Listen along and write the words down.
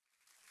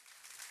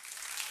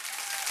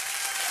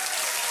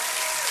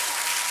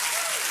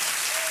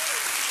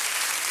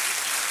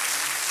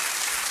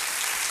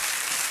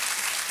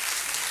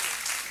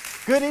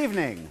Good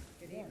evening.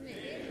 Good evening.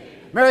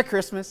 Merry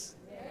Christmas.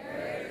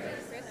 Merry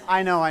Christmas.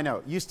 I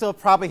know. You still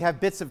probably have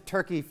bits of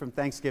turkey from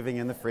Thanksgiving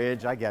in the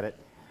fridge. I get it.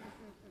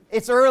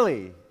 It's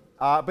early,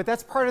 but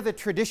that's part of the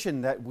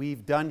tradition that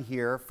we've done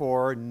here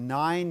for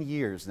 9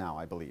 years now,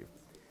 I believe.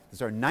 This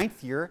is our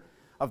 9th year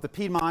of the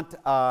Piedmont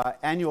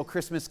annual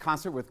Christmas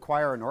concert with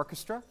choir and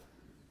orchestra,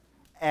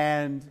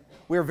 and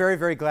we're very,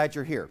 very glad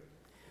you're here.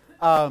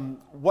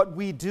 What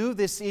we do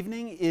this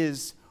evening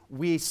is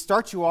we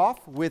start you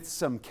off with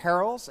some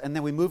carols, and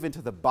then we move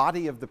into the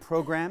body of the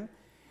program,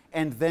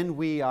 and then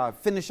we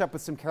finish up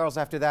with some carols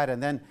after that,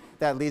 and then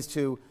that leads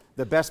to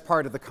the best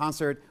part of the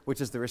concert, which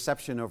is the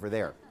reception over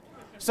there.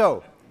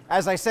 So,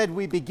 as I said,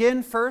 we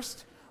begin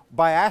first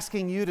by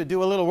asking you to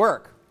do a little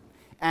work.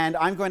 And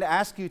I'm going to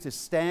ask you to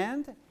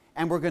stand,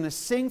 and we're going to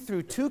sing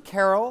through 2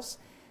 carols.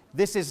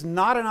 This is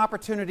not an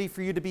opportunity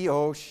for you to be,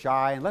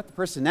 shy, and let the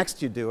person next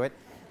to you do it.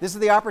 This is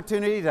the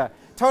opportunity to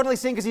totally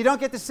sing, because you don't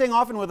get to sing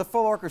often with a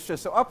full orchestra.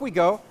 So up we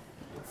go.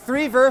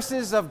 3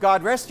 verses of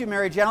God Rest You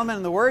Merry Gentlemen,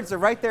 and the words are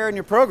right there in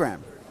your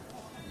program.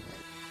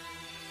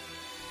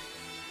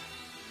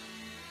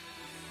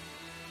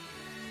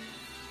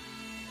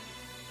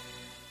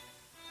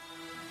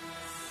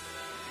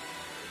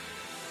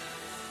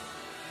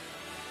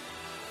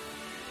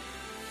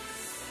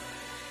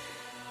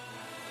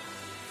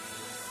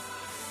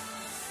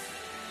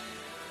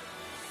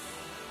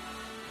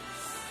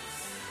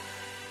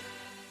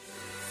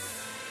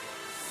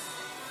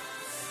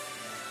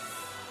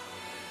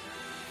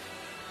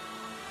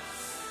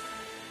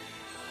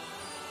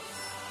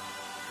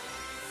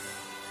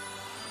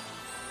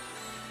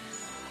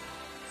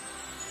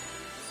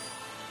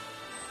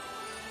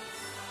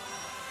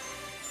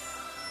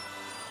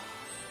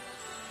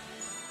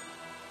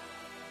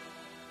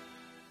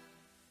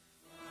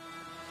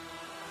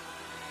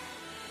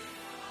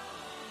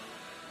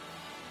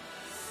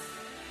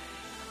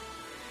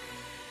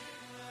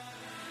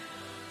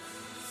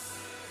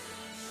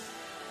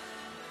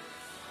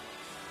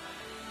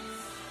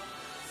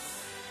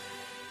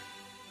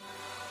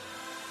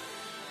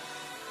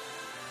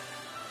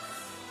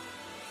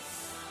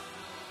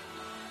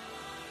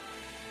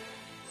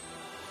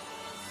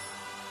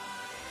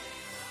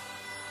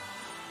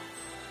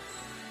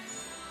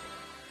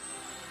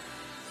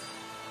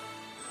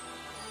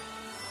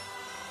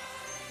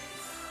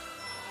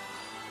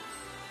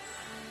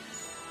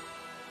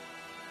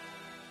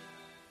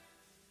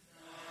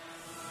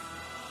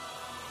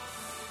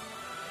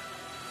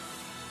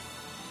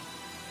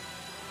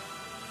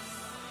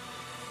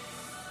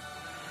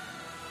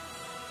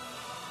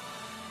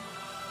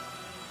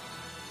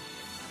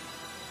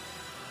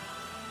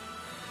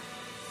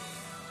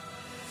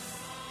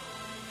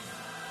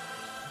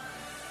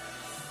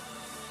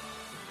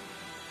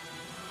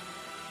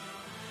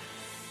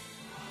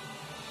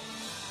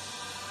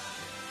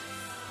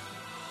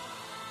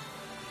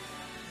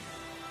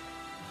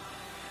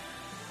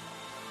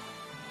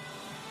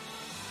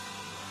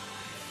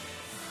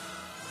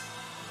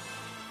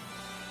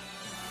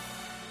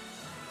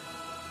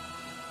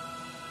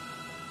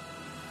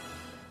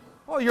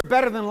 Oh, you're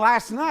better than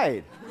last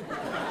night.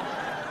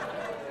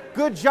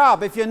 Good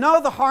job. If you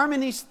know the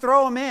harmonies,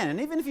 throw them in.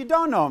 And even if you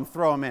don't know them,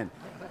 throw them in.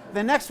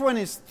 The next one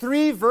is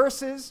 3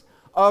 verses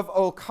of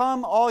O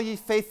Come All Ye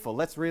Faithful.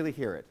 Let's really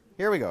hear it.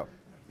 Here we go.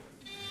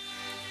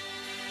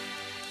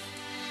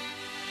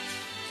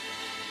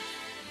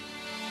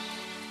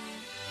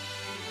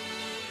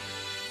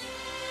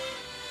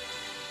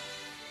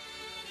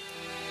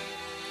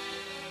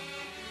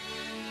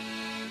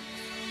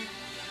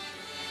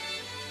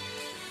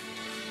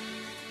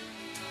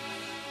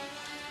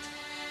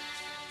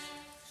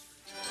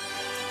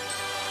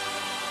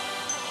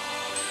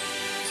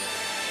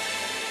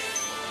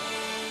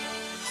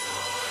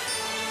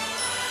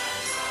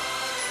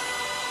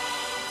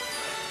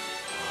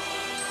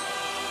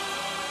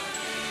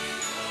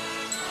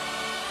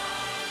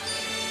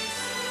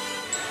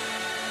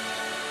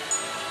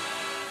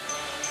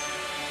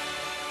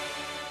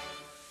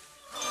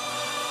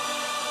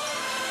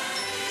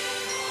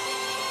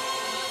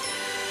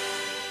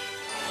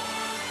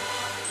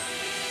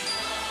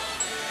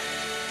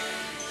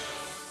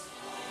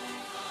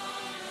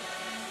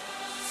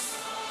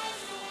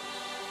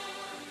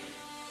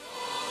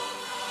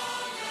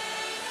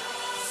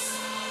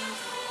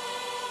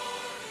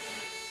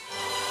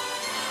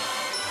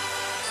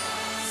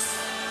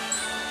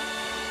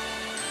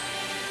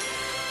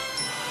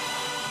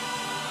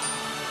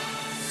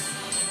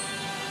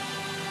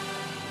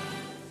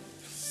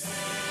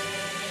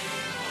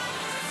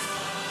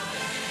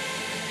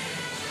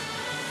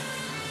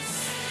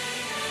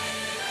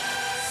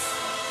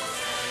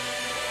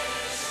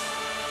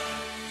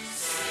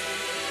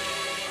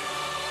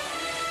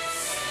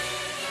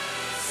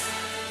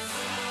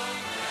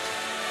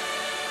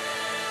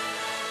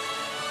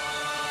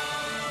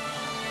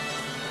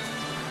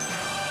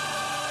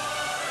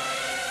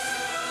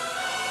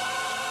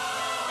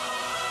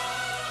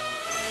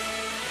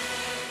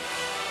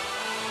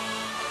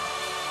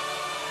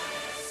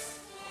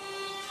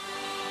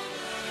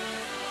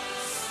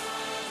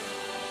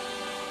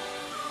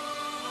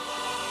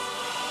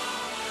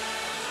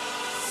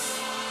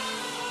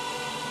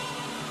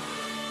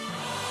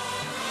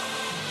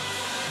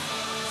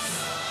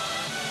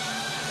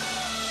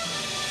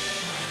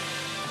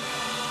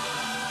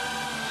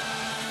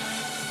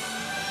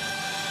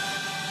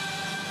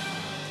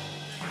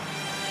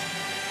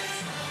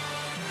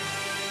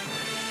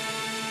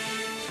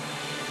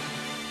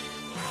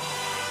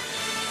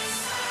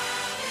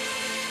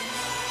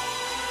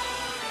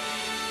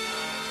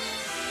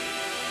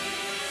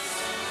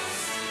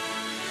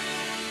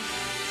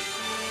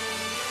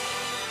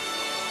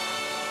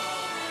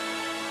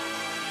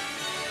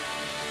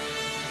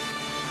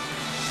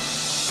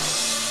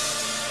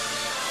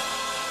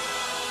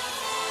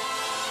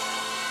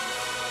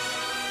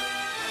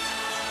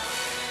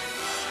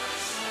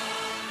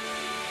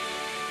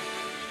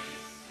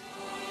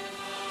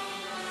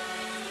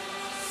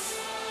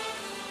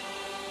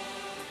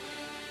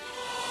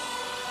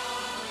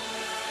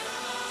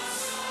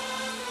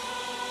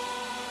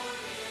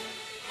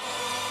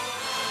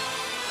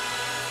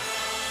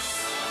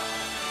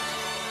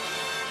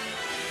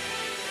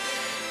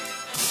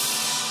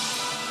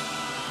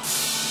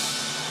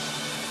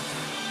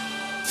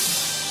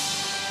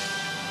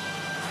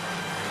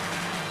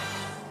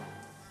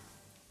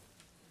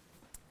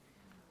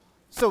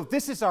 So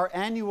this is our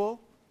annual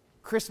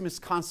Christmas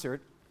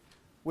concert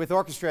with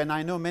orchestra, and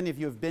I know many of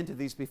you have been to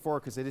these before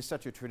because it is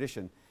such a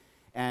tradition,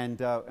 and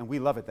we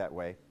love it that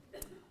way.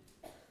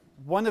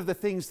 One of the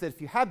things that if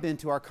you have been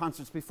to our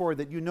concerts before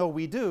that you know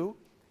we do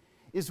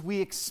is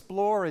we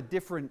explore a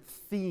different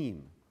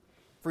theme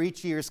for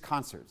each year's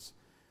concerts.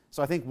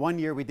 So I think one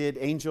year we did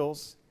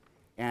angels,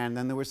 and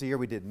then there was a year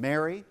we did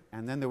Mary,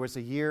 and then there was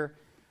a year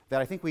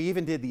that I think we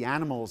even did the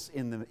animals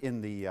in the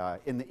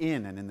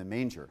inn and in the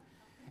manger.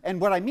 And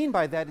what I mean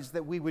by that is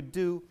that we would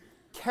do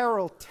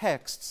carol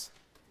texts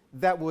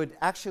that would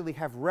actually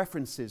have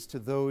references to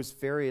those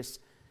various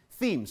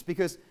themes,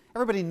 because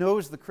everybody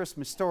knows the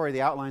Christmas story,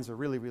 the outlines are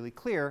really, really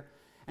clear,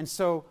 and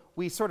so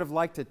we sort of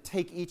like to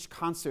take each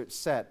concert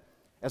set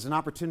as an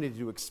opportunity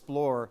to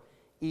explore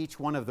each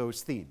one of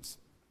those themes.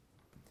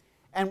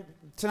 And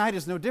tonight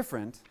is no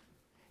different.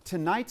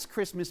 Tonight's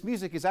Christmas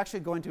music is actually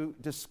going to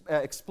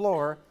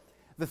explore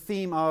the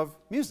theme of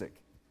music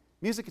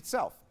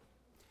itself,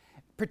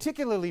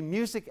 particularly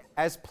music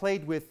as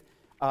played with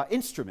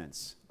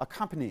instruments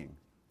accompanying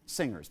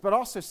singers, but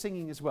also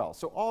singing as well,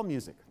 so all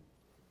music.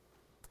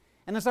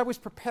 And as I was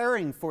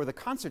preparing for the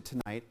concert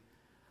tonight,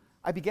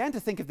 I began to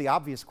think of the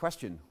obvious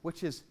question,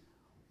 which is,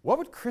 what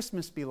would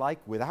Christmas be like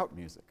without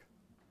music?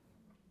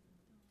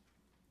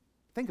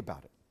 Think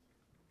about it.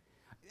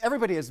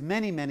 Everybody has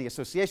many, many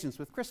associations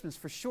with Christmas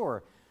for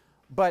sure,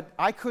 but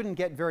I couldn't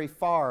get very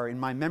far in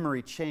my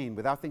memory chain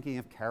without thinking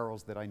of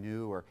carols that I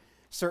knew or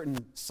certain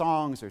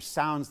songs or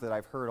sounds that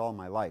I've heard all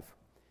my life.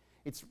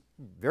 It's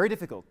very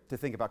difficult to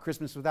think about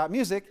Christmas without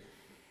music,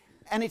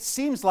 and it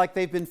seems like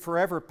they've been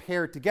forever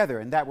paired together,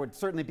 and that would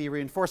certainly be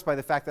reinforced by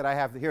the fact that I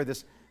have here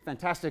this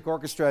fantastic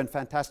orchestra and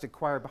fantastic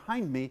choir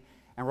behind me,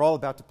 and we're all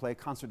about to play a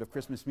concert of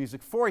Christmas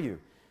music for you.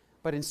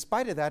 But in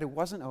spite of that, it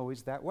wasn't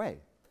always that way.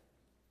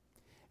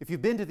 If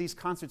you've been to these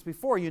concerts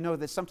before, you know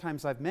that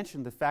sometimes I've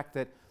mentioned the fact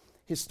that,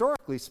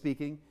 historically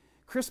speaking,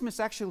 Christmas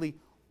actually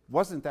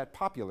wasn't that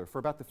popular for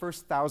about the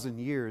first 1,000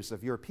 years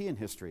of European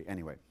history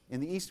anyway. In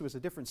the East, it was a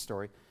different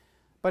story.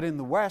 But in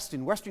the West,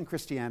 in Western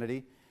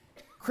Christianity,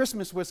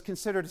 Christmas was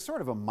considered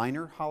sort of a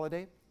minor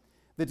holiday.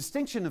 The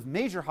distinction of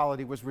major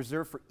holiday was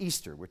reserved for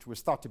Easter, which was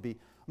thought to be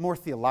more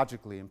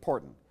theologically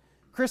important.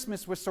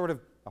 Christmas was sort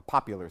of a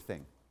popular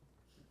thing,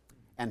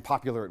 and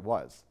popular it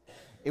was.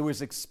 It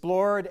was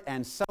explored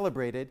and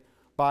celebrated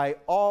by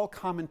all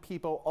common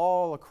people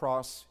all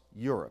across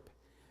Europe.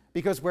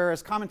 Because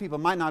whereas common people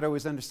might not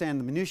always understand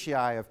the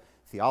minutiae of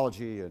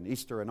theology and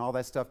Easter and all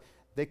that stuff,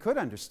 they could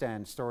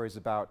understand stories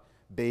about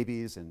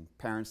babies and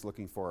parents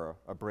looking for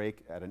a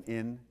break at an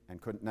inn and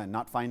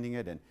not finding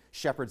it, and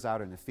shepherds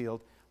out in the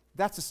field.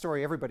 That's a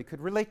story everybody could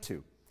relate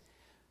to.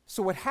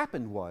 So what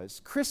happened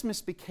was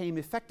Christmas became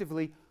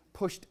effectively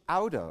pushed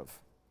out of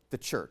the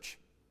church.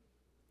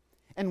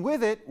 And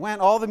with it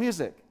went all the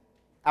music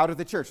out of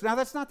the church. Now,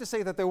 that's not to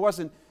say that there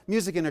wasn't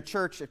music in a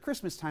church at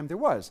Christmas time. There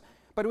was.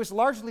 But it was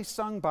largely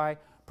sung by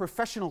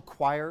professional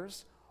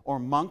choirs or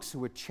monks who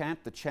would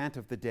chant the chant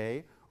of the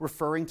day,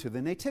 referring to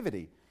the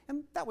Nativity.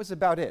 And that was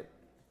about it.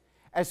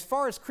 As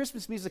far as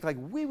Christmas music like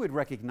we would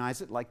recognize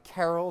it, like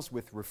carols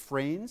with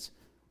refrains,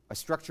 a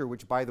structure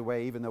which, by the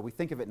way, even though we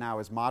think of it now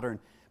as modern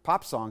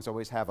pop songs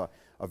always have a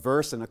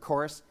verse and a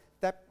chorus,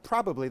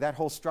 that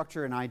whole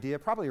structure and idea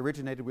probably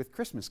originated with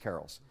Christmas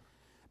carols.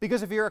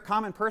 Because if you're a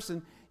common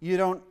person, you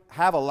don't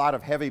have a lot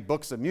of heavy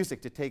books of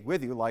music to take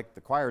with you like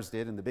the choirs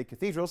did in the big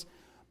cathedrals,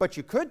 but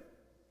you could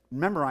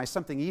memorize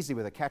something easy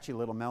with a catchy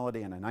little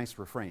melody and a nice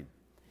refrain.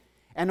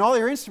 And all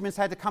your instruments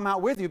had to come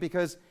out with you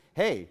because,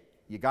 hey,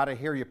 you got to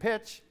hear your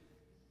pitch,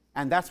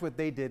 and that's what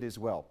they did as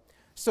well.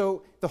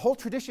 So the whole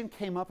tradition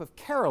came up of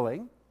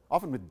caroling,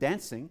 often with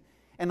dancing,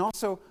 and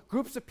also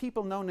groups of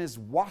people known as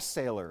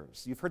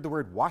wassailers. You've heard the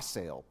word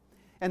wassail.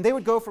 And they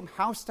would go from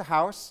house to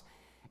house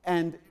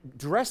and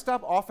dressed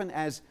up often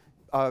as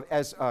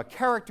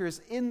characters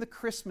in the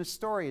Christmas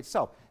story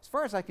itself. As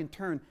far as I can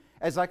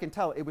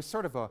tell, it was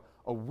sort of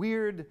a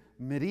weird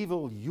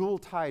medieval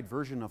Yuletide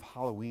version of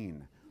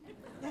Halloween.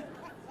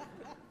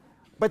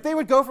 But they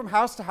would go from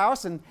house to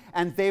house and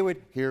they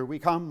would, here we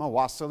come,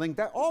 a-wassailing.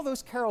 All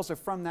those carols are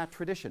from that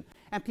tradition.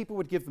 And people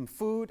would give them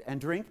food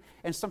and drink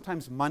and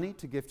sometimes money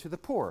to give to the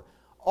poor.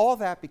 All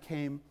that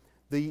became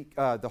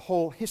the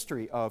whole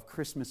history of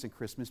Christmas and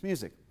Christmas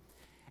music.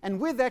 And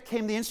with that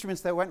came the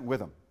instruments that went with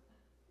them.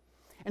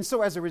 And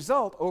so as a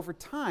result, over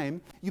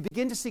time, you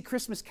begin to see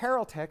Christmas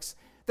carol texts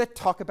that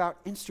talk about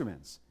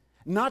instruments.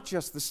 Not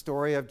just the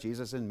story of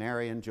Jesus and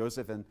Mary and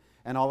Joseph and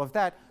all of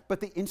that,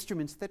 but the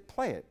instruments that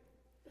play it.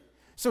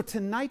 So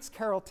tonight's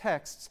carol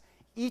texts,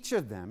 each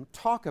of them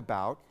talk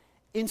about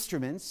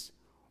instruments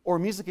or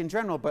music in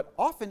general, but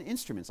often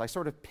instruments. I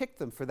sort of picked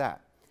them for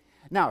that.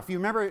 Now, if you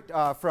remember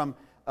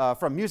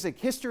from music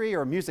history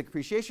or music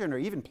appreciation or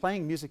even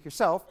playing music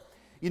yourself,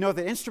 you know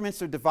that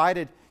instruments are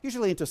divided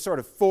usually into sort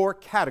of 4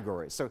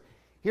 categories. So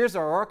here's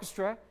our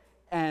orchestra,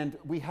 and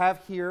we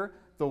have here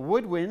the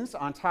woodwinds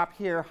on top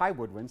here. Hi,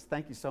 woodwinds.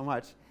 Thank you so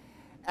much.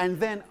 And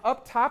then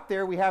up top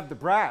there we have the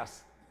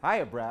brass.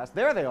 Hiya, brass.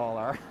 There they all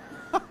are.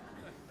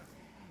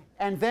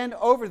 And then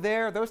over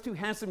there, those two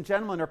handsome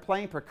gentlemen are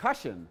playing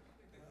percussion.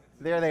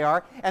 There they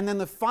are. And then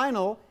the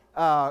final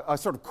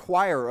sort of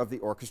choir of the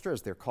orchestra,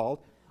 as they're called,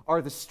 are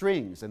the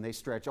strings, and they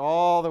stretch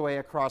all the way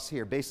across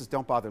here. Basses,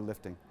 don't bother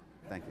lifting.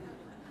 Thank you.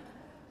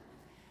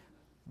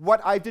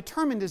 What I've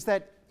determined is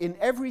that in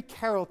every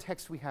carol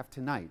text we have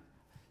tonight,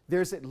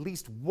 there's at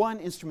least one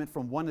instrument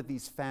from one of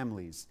these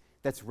families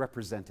that's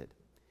represented.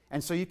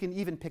 And so you can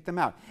even pick them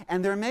out.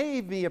 And there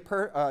may be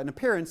an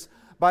appearance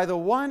by the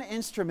one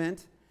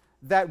instrument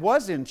that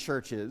was in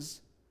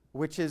churches,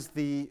 which is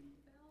the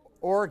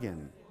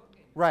organ.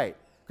 Right,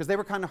 because they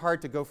were kind of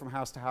hard to go from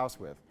house to house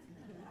with.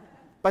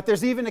 But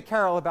there's even a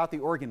carol about the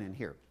organ in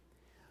here.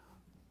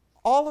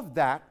 All of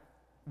that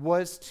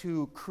was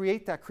to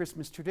create that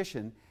Christmas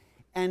tradition.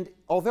 And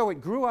although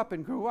it grew up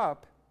and grew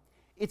up,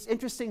 it's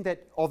interesting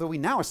that although we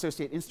now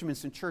associate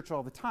instruments in church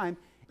all the time,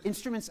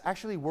 instruments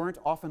actually weren't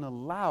often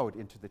allowed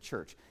into the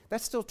church.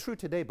 That's still true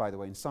today, by the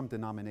way, in some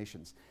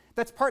denominations.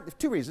 That's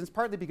two reasons.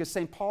 Partly because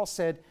St. Paul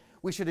said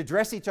we should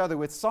address each other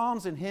with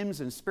psalms and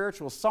hymns and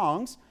spiritual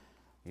songs.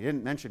 He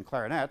didn't mention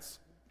clarinets.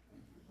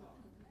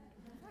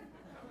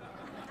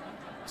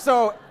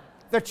 So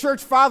the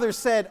church fathers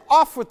said,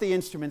 off with the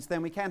instruments,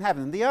 then we can't have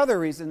them. The other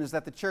reason is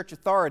that the church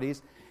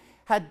authorities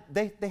had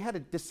a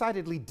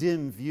decidedly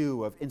dim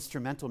view of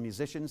instrumental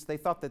musicians. They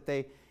thought that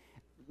they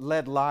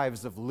led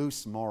lives of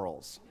loose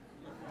morals.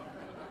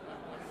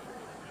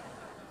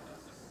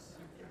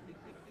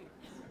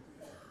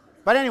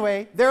 But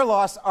anyway, their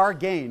loss, our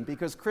gain,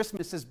 because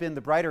Christmas has been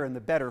the brighter and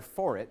the better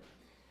for it.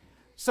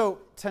 So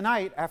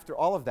tonight, after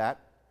all of that,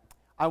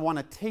 I want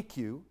to take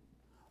you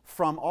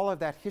from all of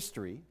that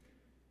history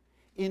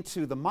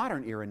into the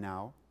modern era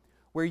now,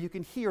 where you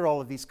can hear all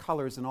of these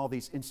colors and all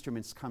these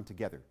instruments come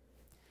together.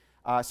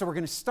 So we're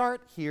going to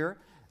start here,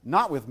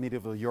 not with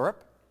medieval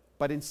Europe,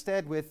 but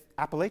instead with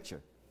Appalachia,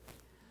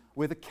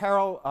 with a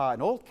carol,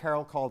 an old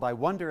carol called "I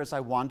Wonder as I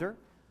Wander"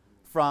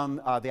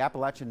 from the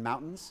Appalachian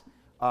Mountains,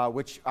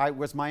 which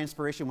was my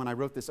inspiration when I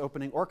wrote this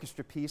opening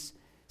orchestra piece.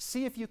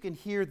 See if you can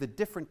hear the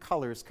different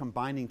colors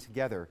combining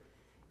together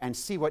and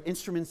see what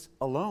instruments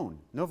alone,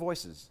 no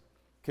voices,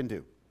 can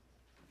do.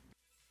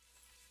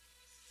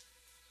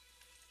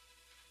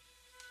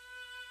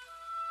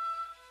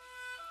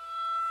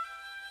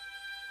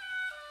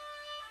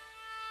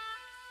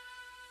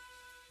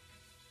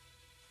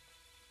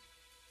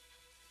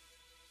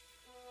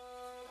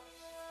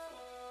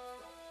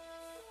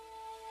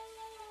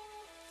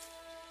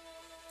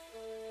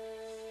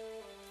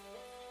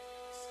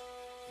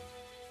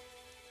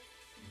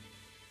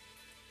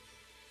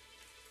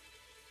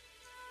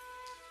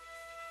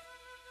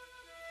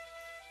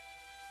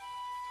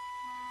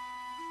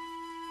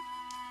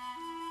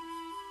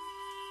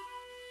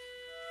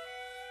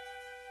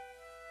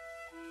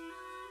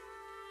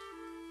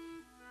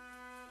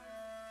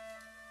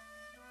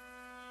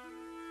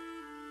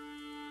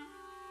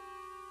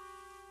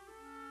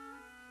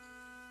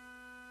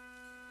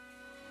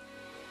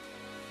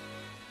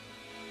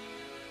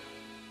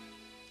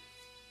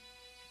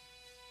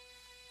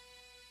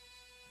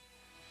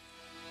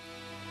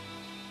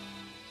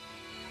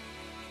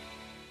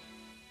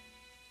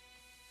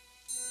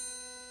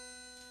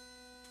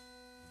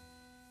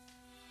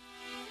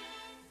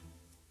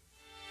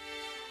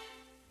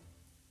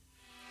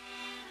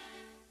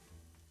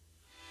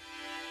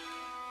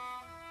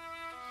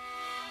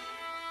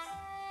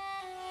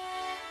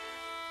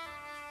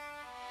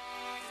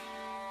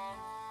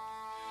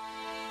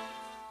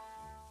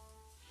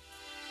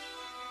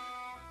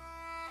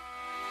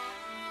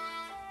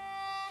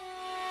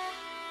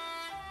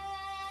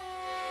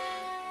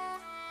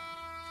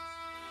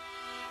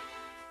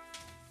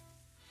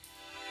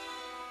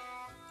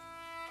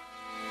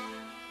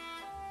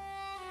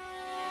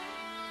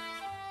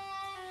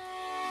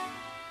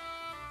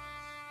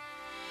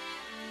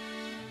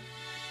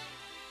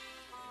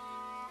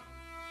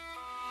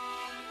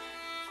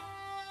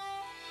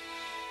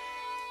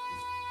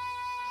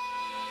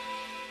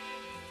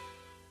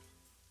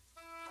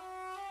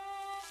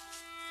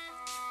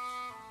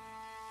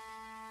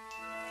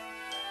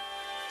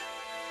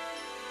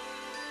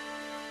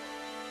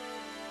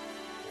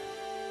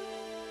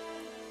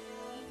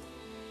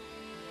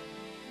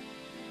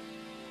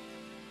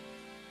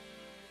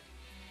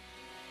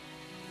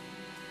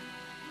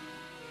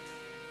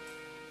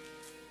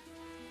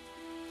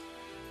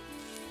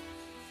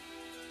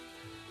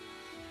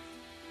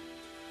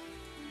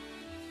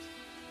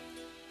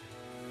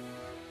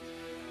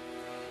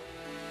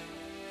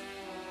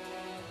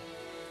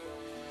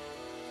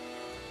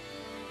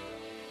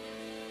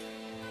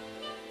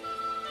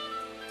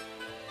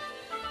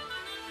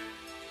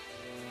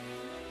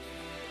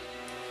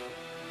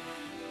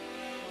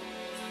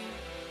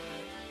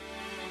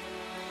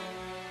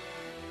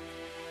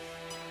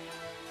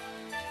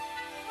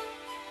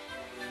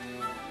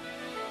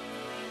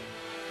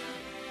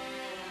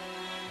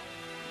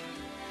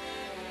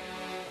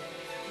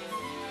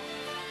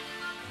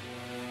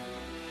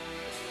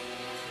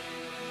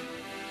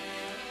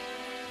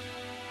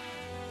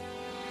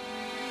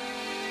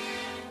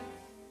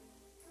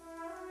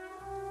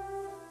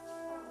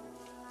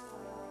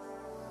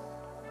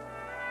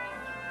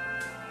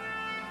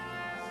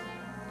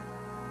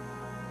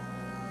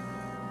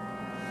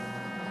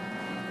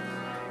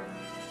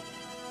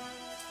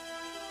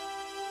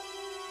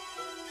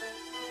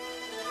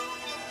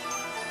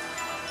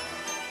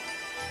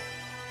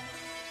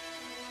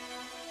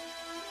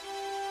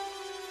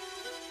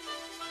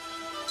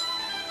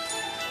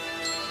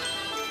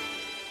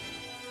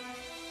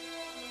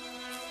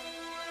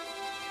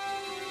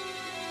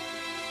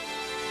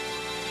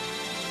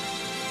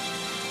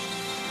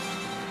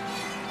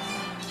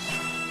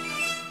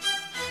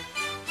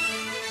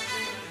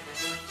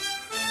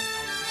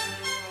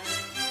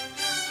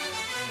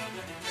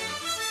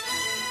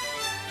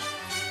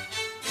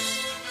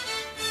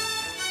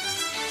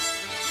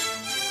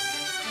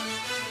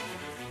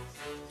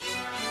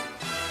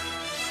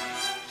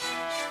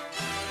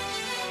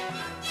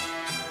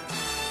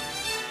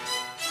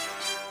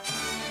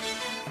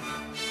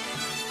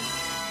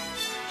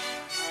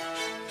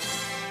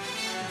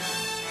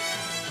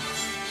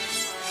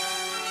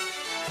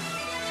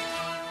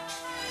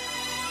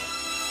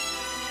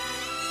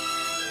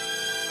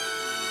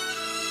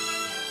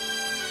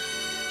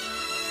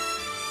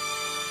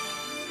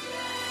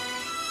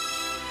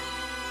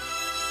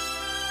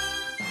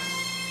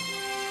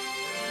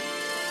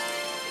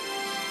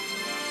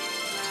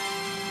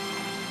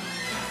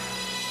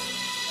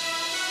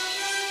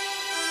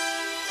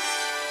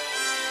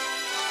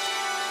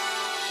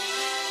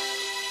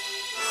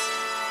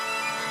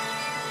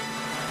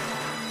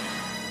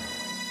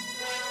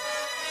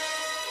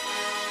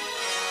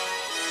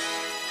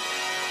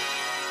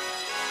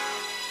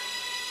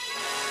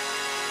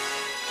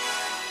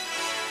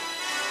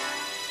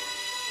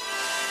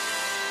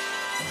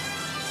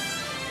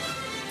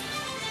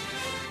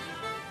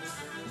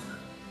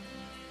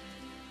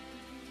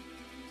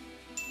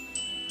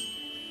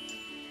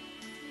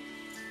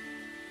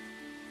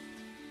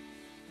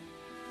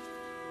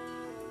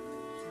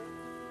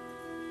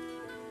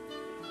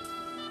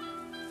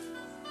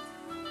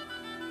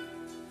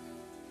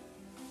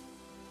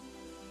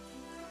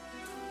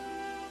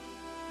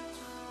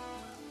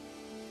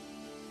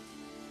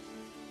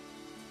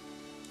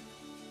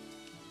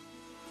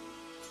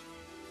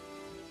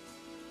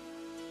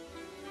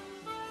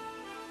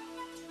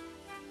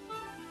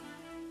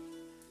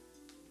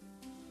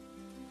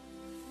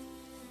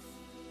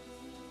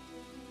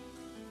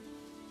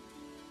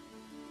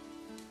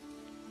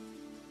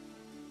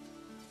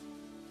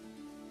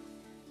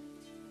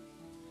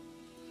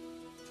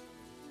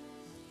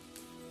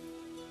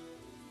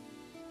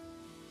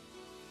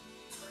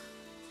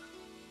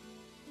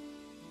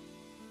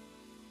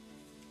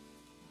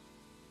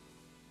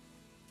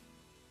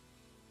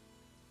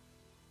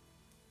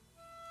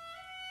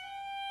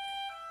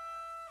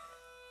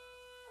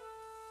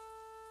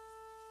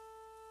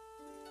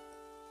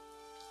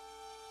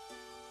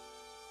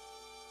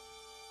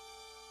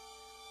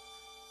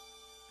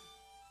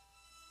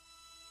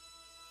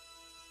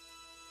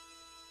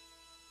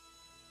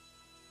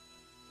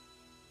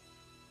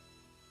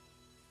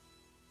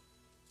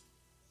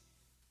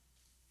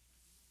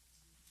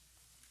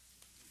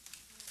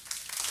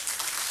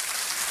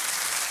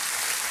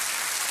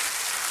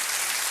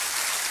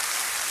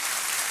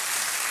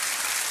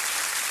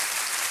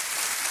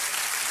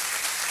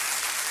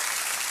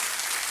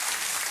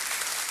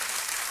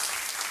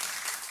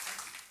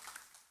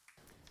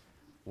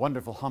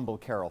 wonderful, humble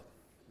carol.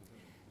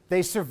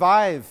 They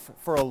survive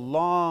for a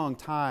long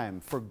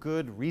time for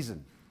good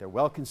reason. They're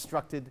well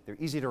constructed, they're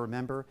easy to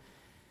remember,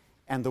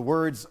 and the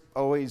words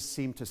always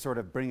seem to sort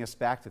of bring us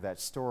back to that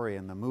story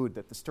and the mood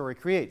that the story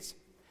creates.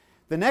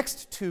 The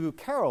next two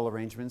carol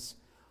arrangements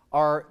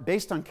are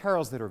based on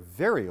carols that are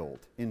very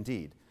old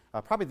indeed,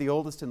 probably the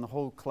oldest in the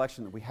whole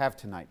collection that we have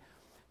tonight.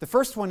 The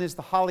first one is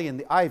The Holly and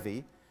the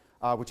Ivy,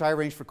 which I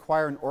arranged for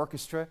choir and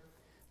orchestra.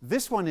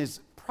 This one is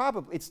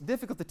it's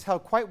difficult to tell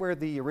quite where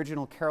the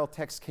original carol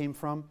text came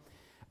from.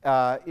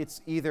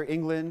 It's either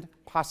England,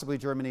 possibly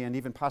Germany, and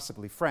even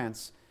possibly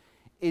France.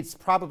 It's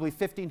probably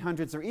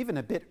 1500s or even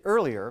a bit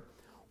earlier.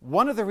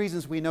 One of the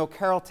reasons we know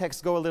carol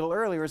texts go a little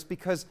earlier is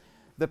because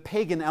the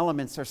pagan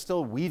elements are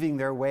still weaving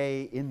their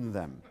way in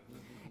them.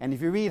 And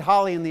if you read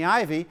Holly and the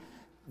Ivy,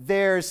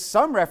 there's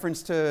some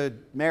reference to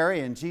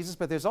Mary and Jesus,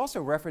 but there's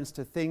also reference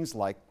to things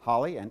like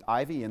holly and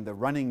ivy and the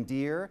running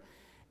deer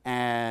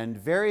and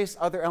various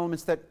other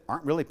elements that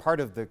aren't really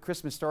part of the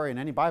Christmas story in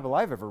any Bible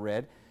I've ever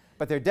read,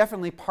 but they're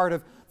definitely part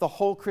of the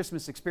whole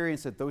Christmas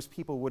experience that those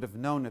people would have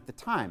known at the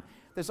time.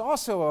 There's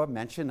also a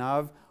mention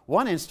of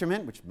one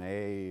instrument, which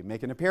may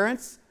make an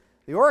appearance,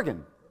 the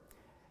organ.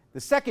 The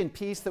second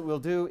piece that we'll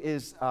do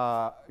is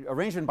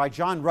arrangement by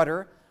John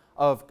Rutter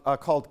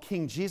called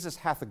King Jesus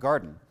Hath a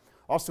Garden,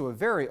 also a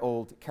very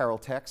old carol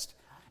text,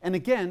 and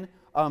again,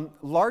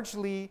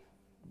 largely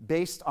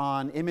based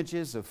on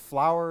images of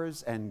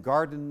flowers and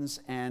gardens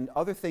and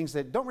other things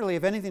that don't really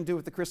have anything to do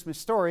with the Christmas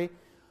story,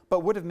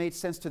 but would have made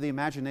sense to the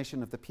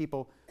imagination of the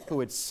people who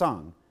had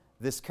sung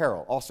this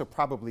carol. Also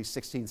probably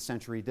 16th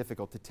century,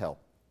 difficult to tell.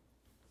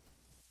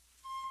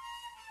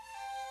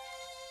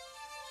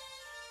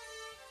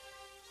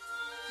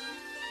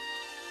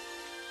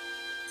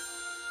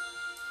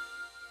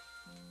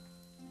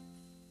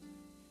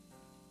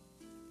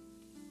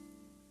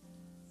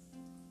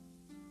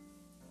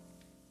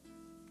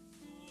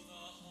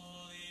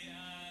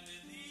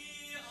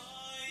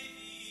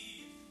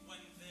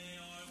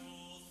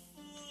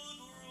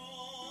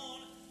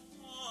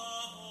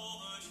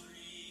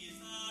 Trees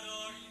that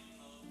are in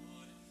the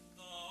wood,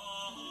 the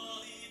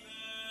holly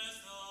bears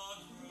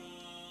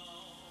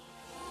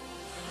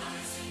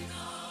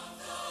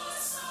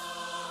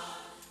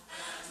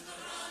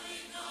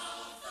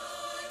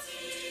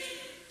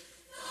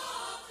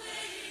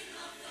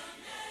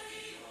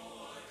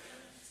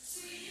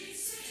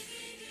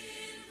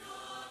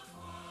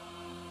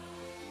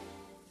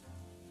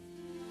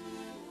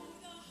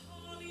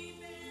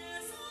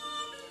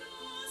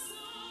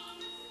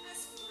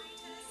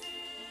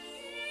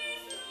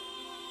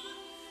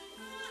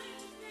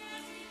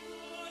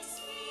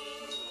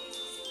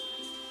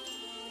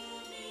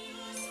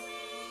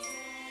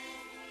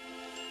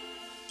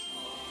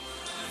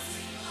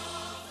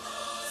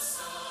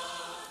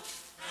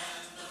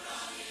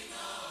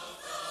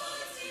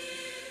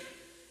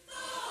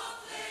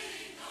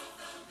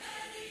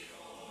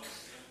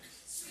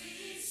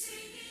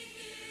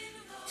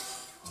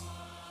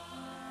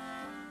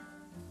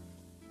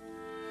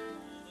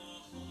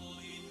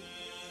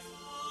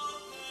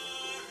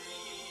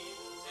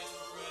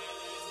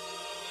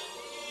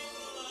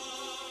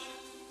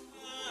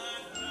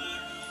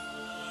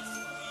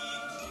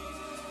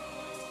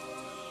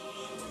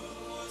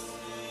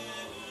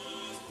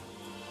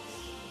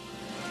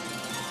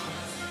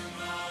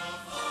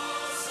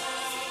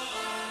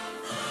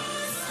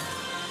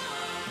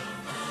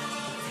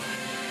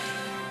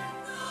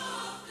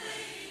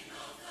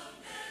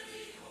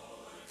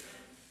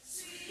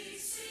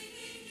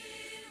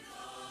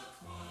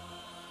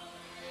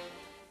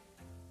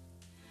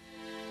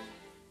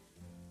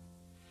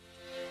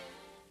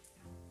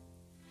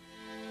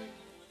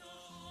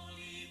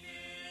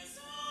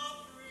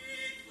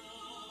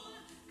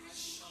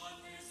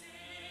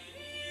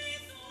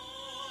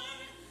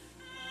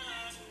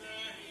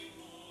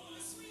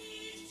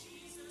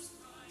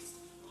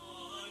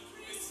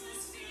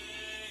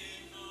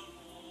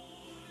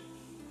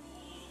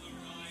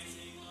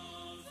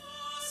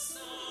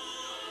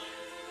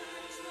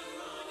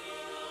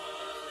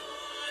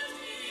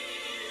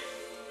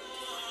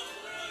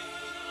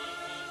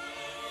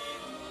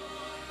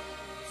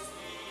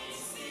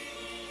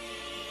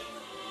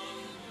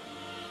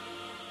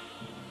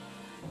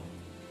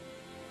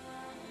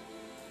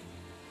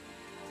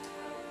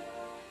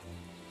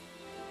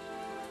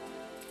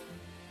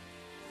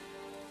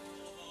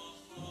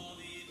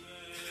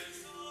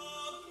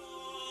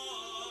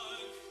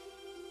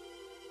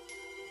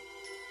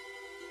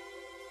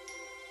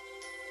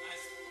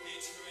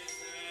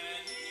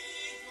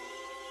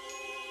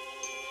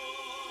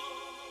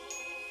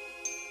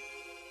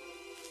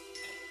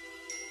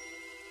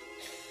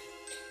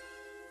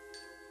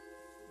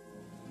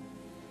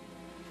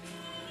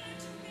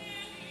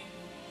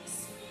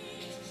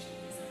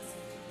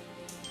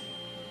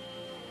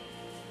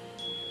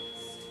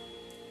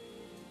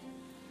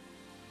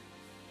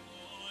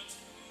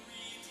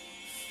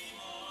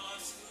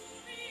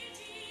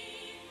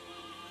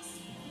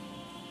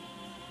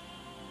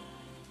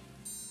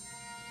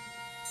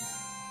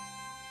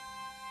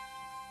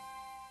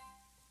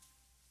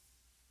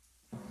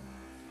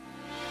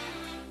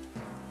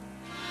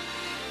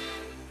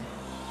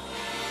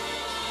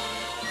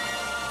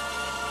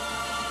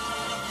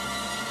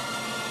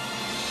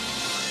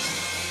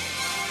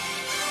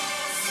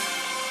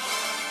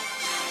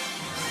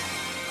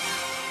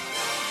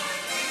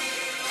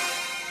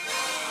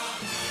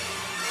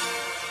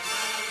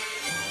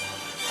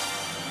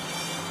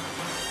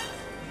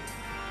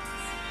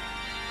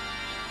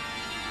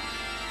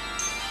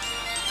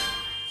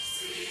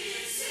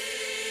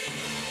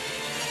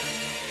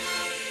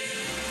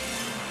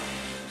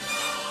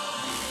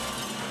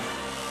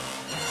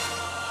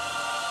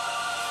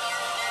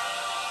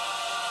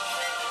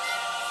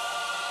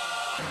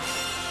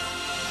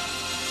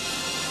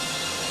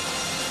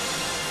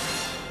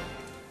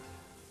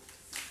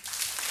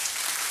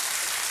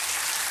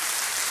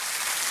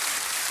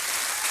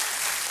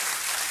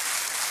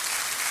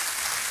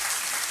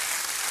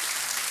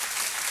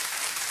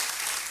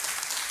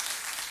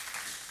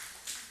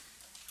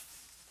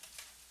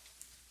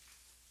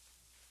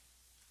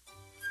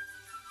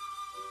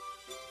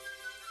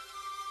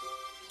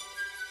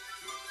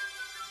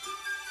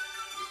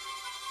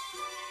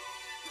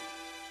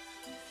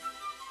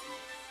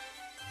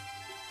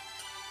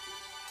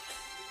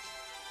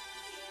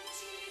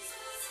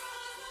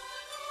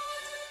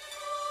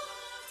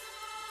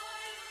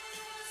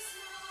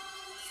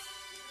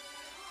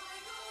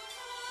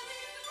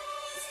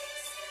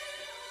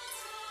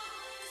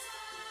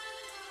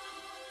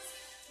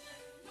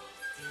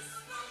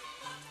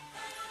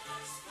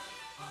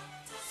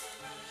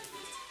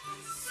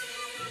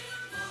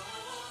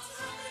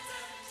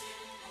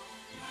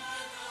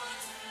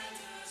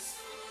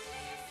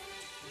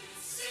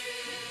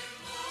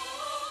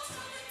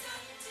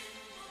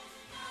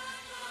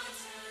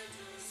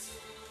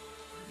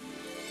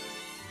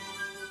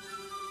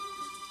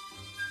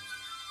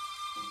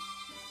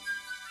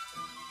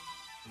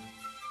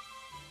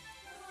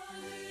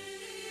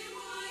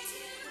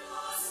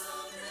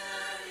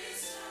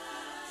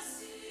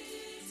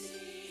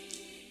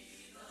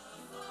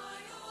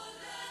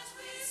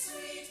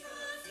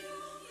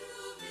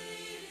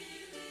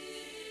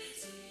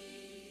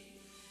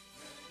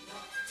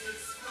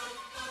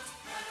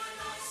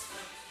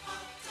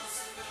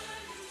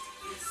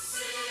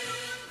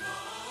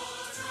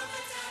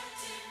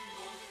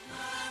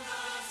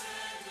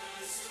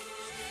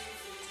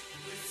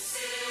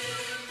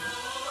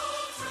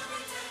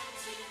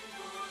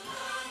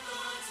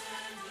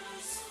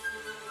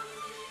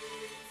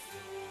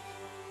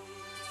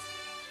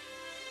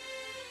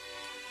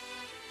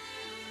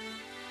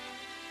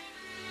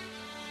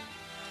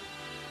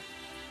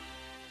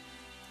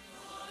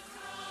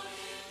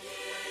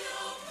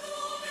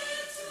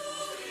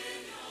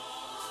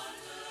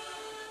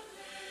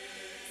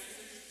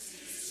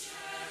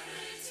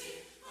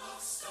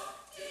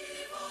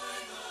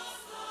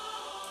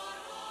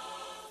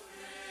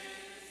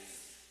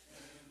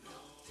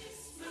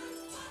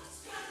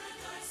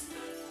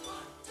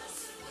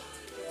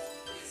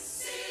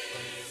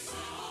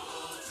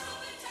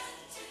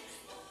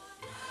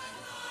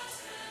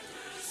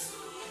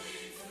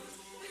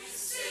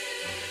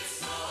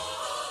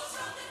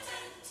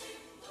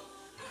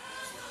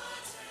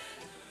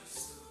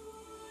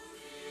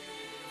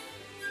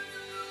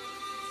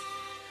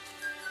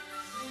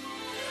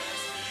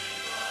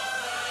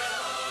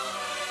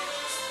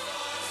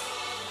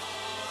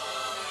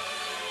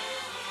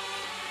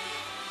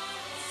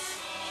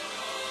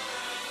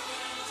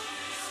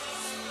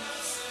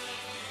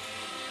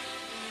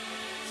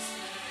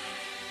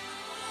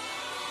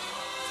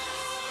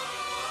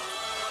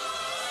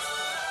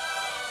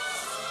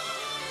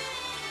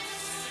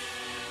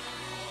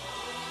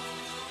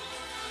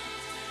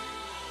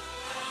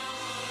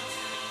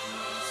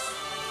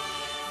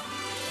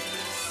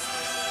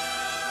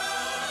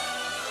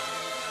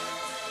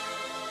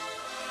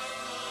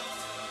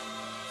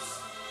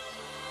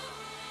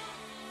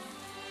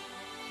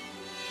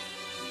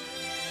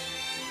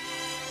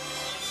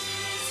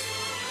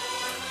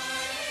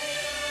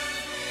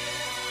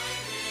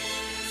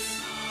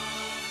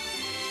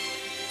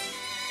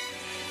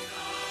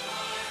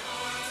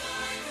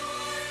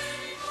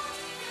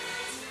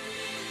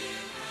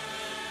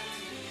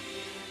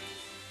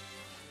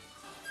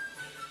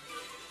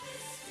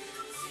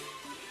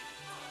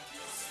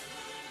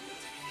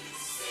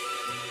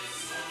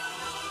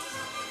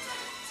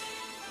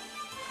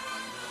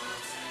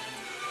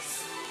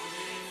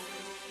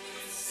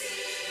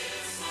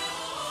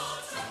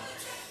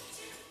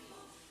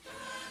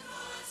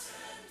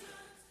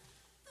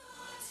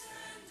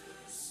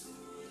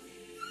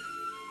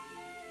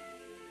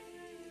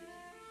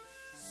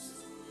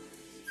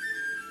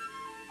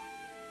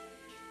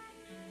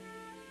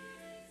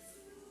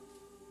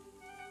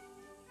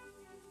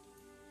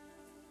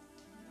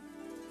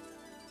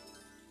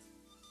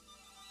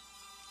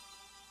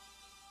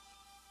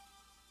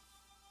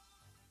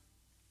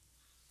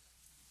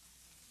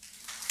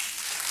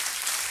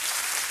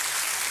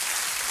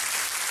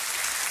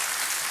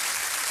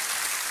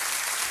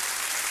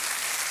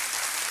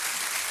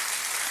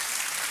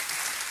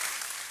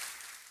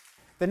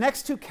The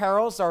next two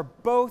carols are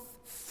both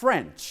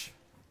French,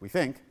 we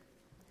think.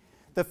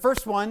 The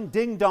first one,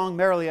 Ding Dong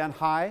Merrily on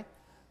High,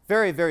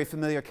 very, very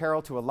familiar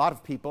carol to a lot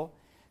of people.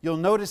 You'll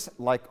notice,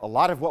 like a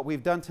lot of what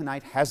we've done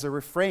tonight, has a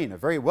refrain, a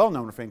very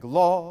well-known refrain,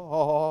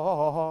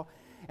 "Law."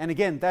 And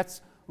again,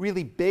 that's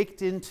really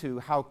baked into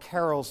how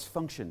carols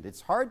functioned. It's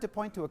hard to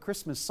point to a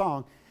Christmas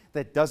song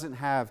that doesn't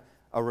have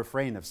a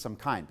refrain of some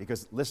kind,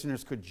 because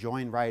listeners could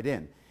join right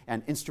in,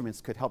 and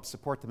instruments could help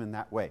support them in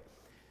that way.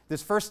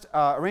 This first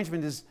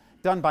arrangement is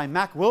done by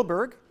Mac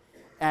Wilberg,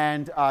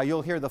 and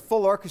you'll hear the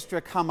full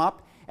orchestra come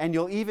up, and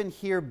you'll even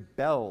hear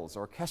bells,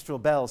 orchestral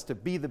bells, to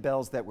be the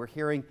bells that we're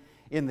hearing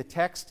in the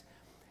text.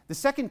 The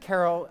second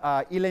carol,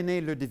 Il est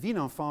né le divin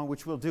enfant,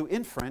 which we'll do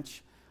in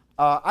French,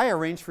 I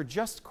arranged for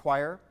just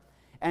choir,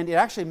 and it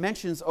actually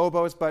mentions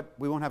oboes, but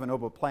we won't have an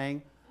oboe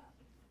playing,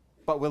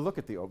 but we'll look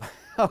at the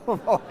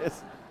oboe.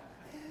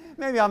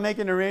 Maybe I'll make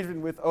an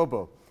arrangement with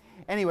oboe.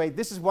 Anyway,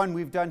 this is one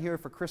we've done here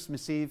for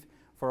Christmas Eve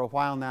for a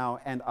while now,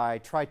 and I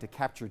tried to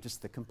capture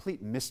just the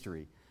complete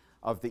mystery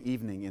of the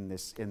evening in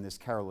this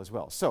carol as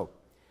well. So,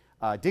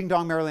 Ding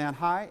Dong Merrily on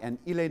High and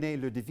Il est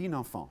né le divin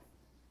enfant.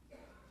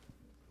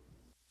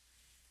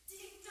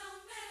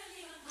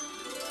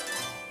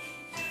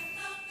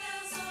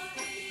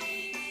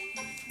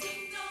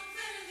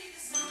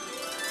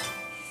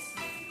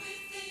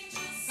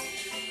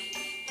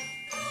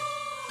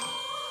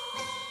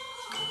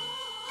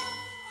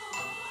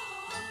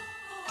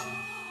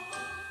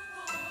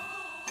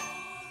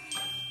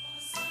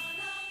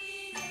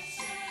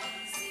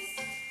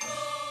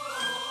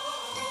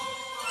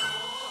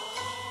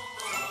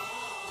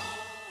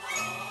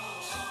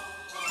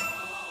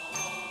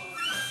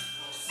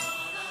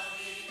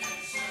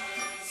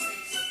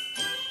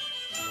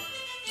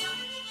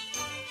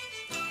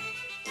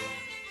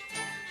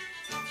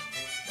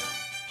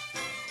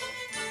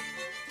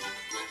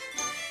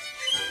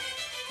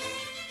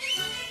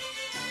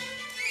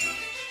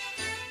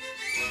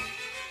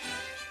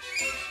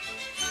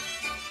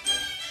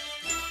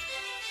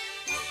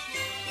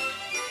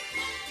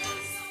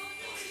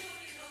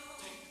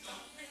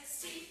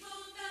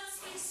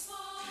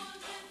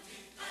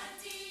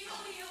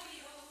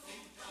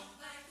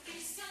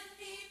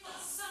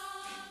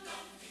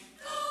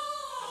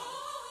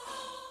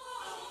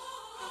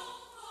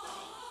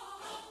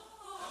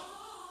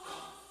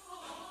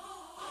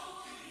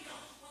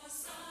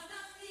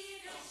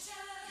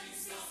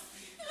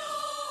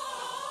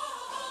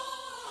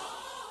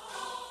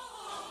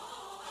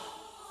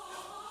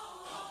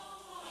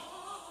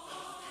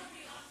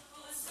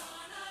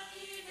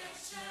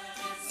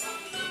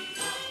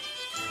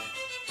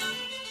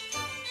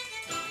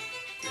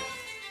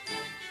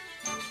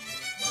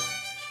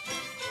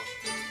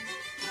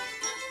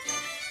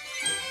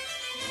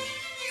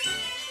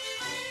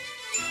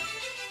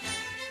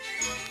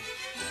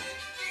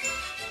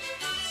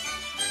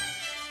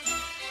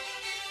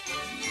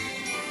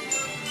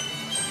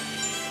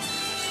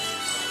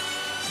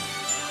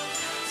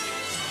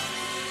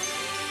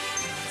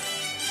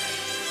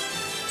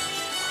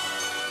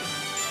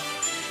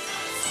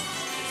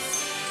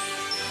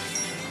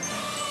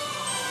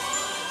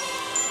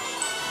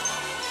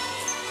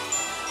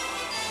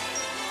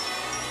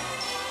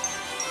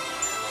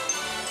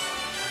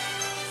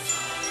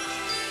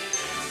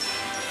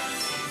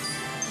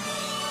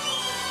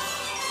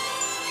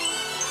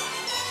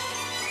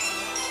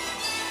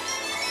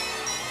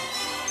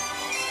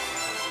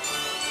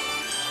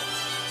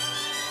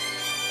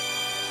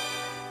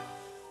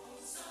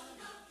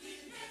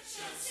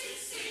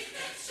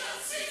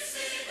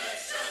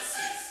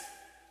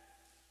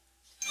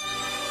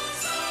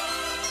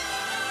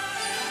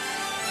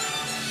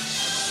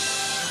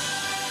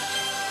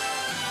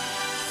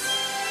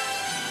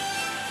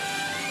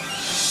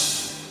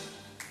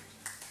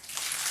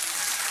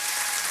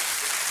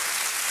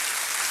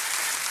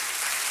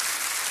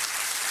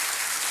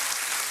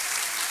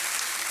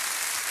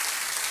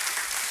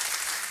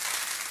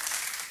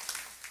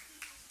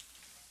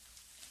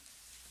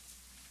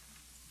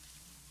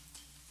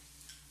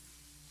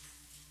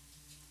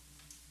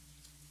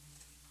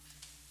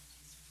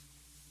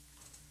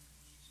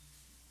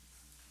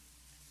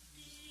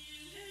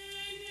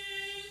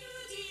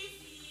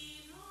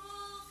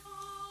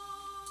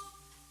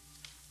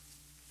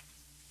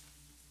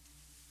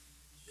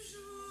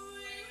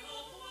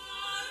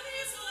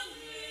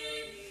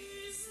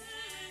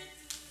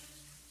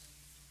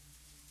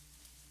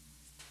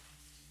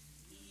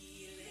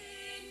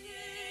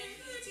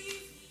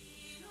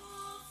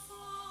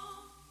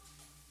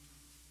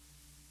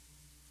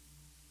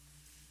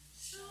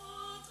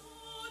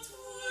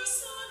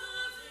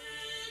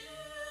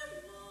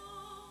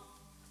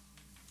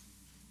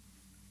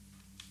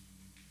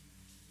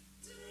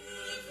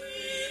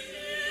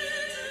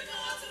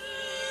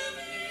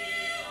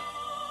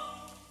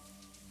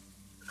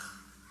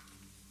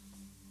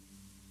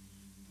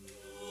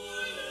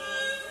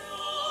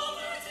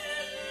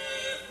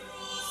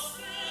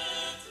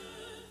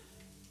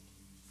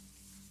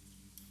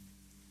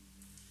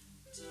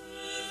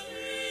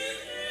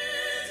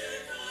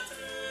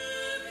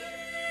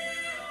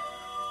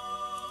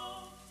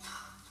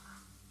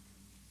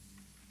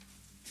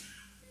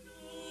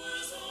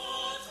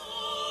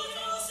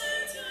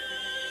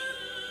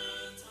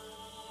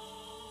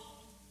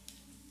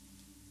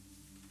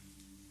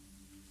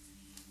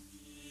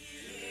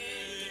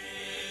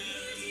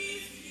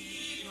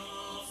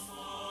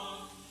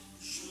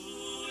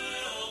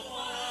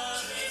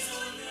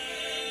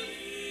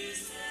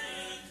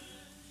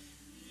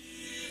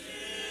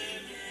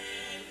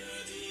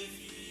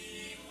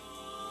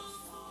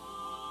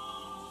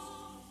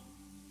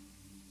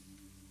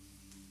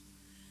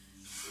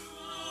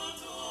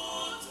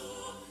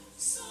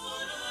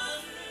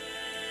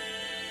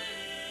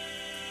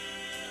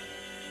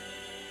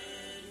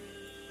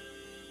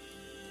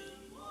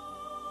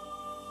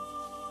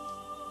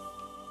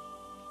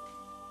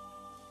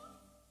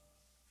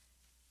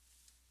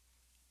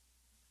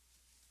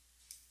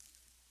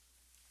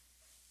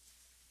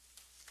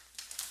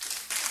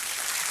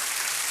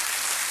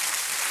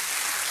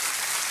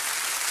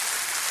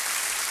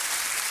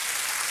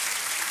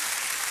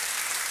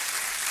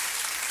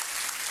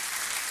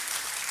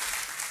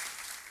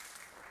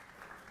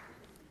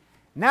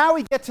 Now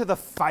we get to the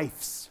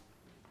fifes.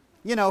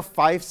 You know,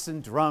 fifes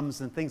and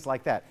drums and things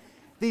like that.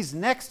 These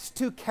next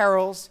two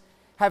carols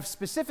have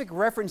specific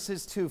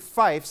references to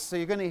fifes, so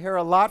you're going to hear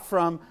a lot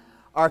from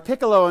our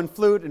piccolo and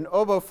flute and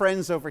oboe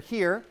friends over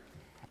here,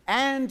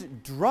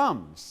 and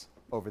drums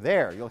over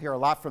there. You'll hear a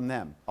lot from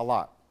them, a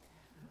lot.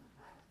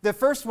 The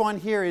first one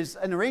here is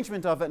an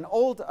arrangement of an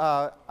old,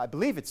 I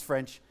believe it's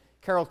French,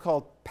 carol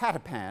called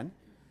Patapon.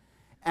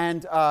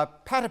 And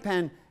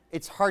Patapon,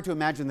 it's hard to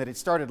imagine that it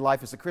started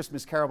life as a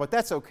Christmas carol, but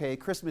that's okay.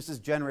 Christmas is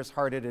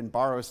generous-hearted and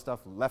borrows stuff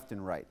left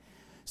and right.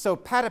 So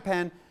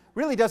Patapon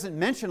really doesn't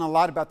mention a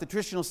lot about the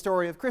traditional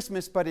story of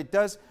Christmas, but it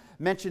does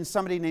mention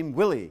somebody named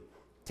Willie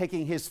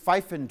taking his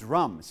fife and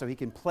drum so he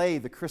can play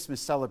the Christmas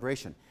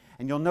celebration.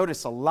 And you'll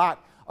notice a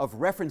lot of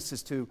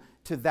references to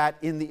that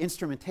in the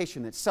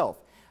instrumentation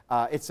itself.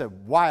 It's a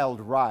wild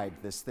ride,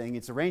 this thing.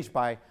 It's arranged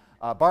by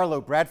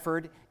Barlow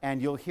Bradford,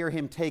 and you'll hear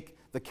him take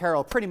the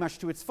carol pretty much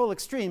to its full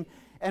extreme.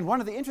 And one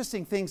of the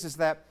interesting things is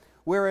that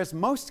whereas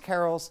most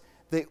carols,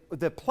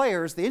 the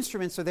players, the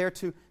instruments are there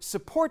to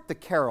support the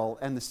carol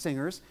and the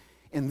singers,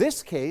 in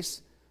this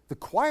case, the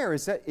choir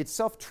is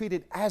itself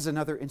treated as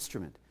another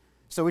instrument.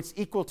 So it's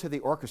equal to the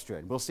orchestra,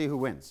 and we'll see who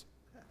wins.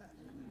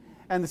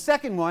 And the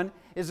second one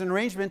is an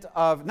arrangement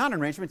of, not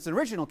an arrangement, it's an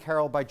original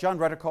carol by John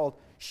Rutter called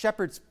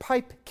Shepherd's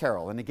Pipe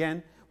Carol. And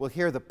again, we'll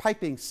hear the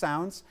piping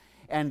sounds.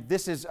 And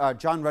this is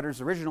John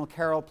Rutter's original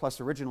carol plus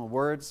original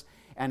words.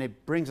 And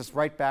it brings us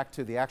right back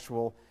to the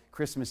actual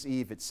Christmas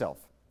Eve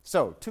itself.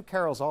 So, two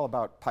carols all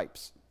about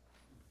pipes.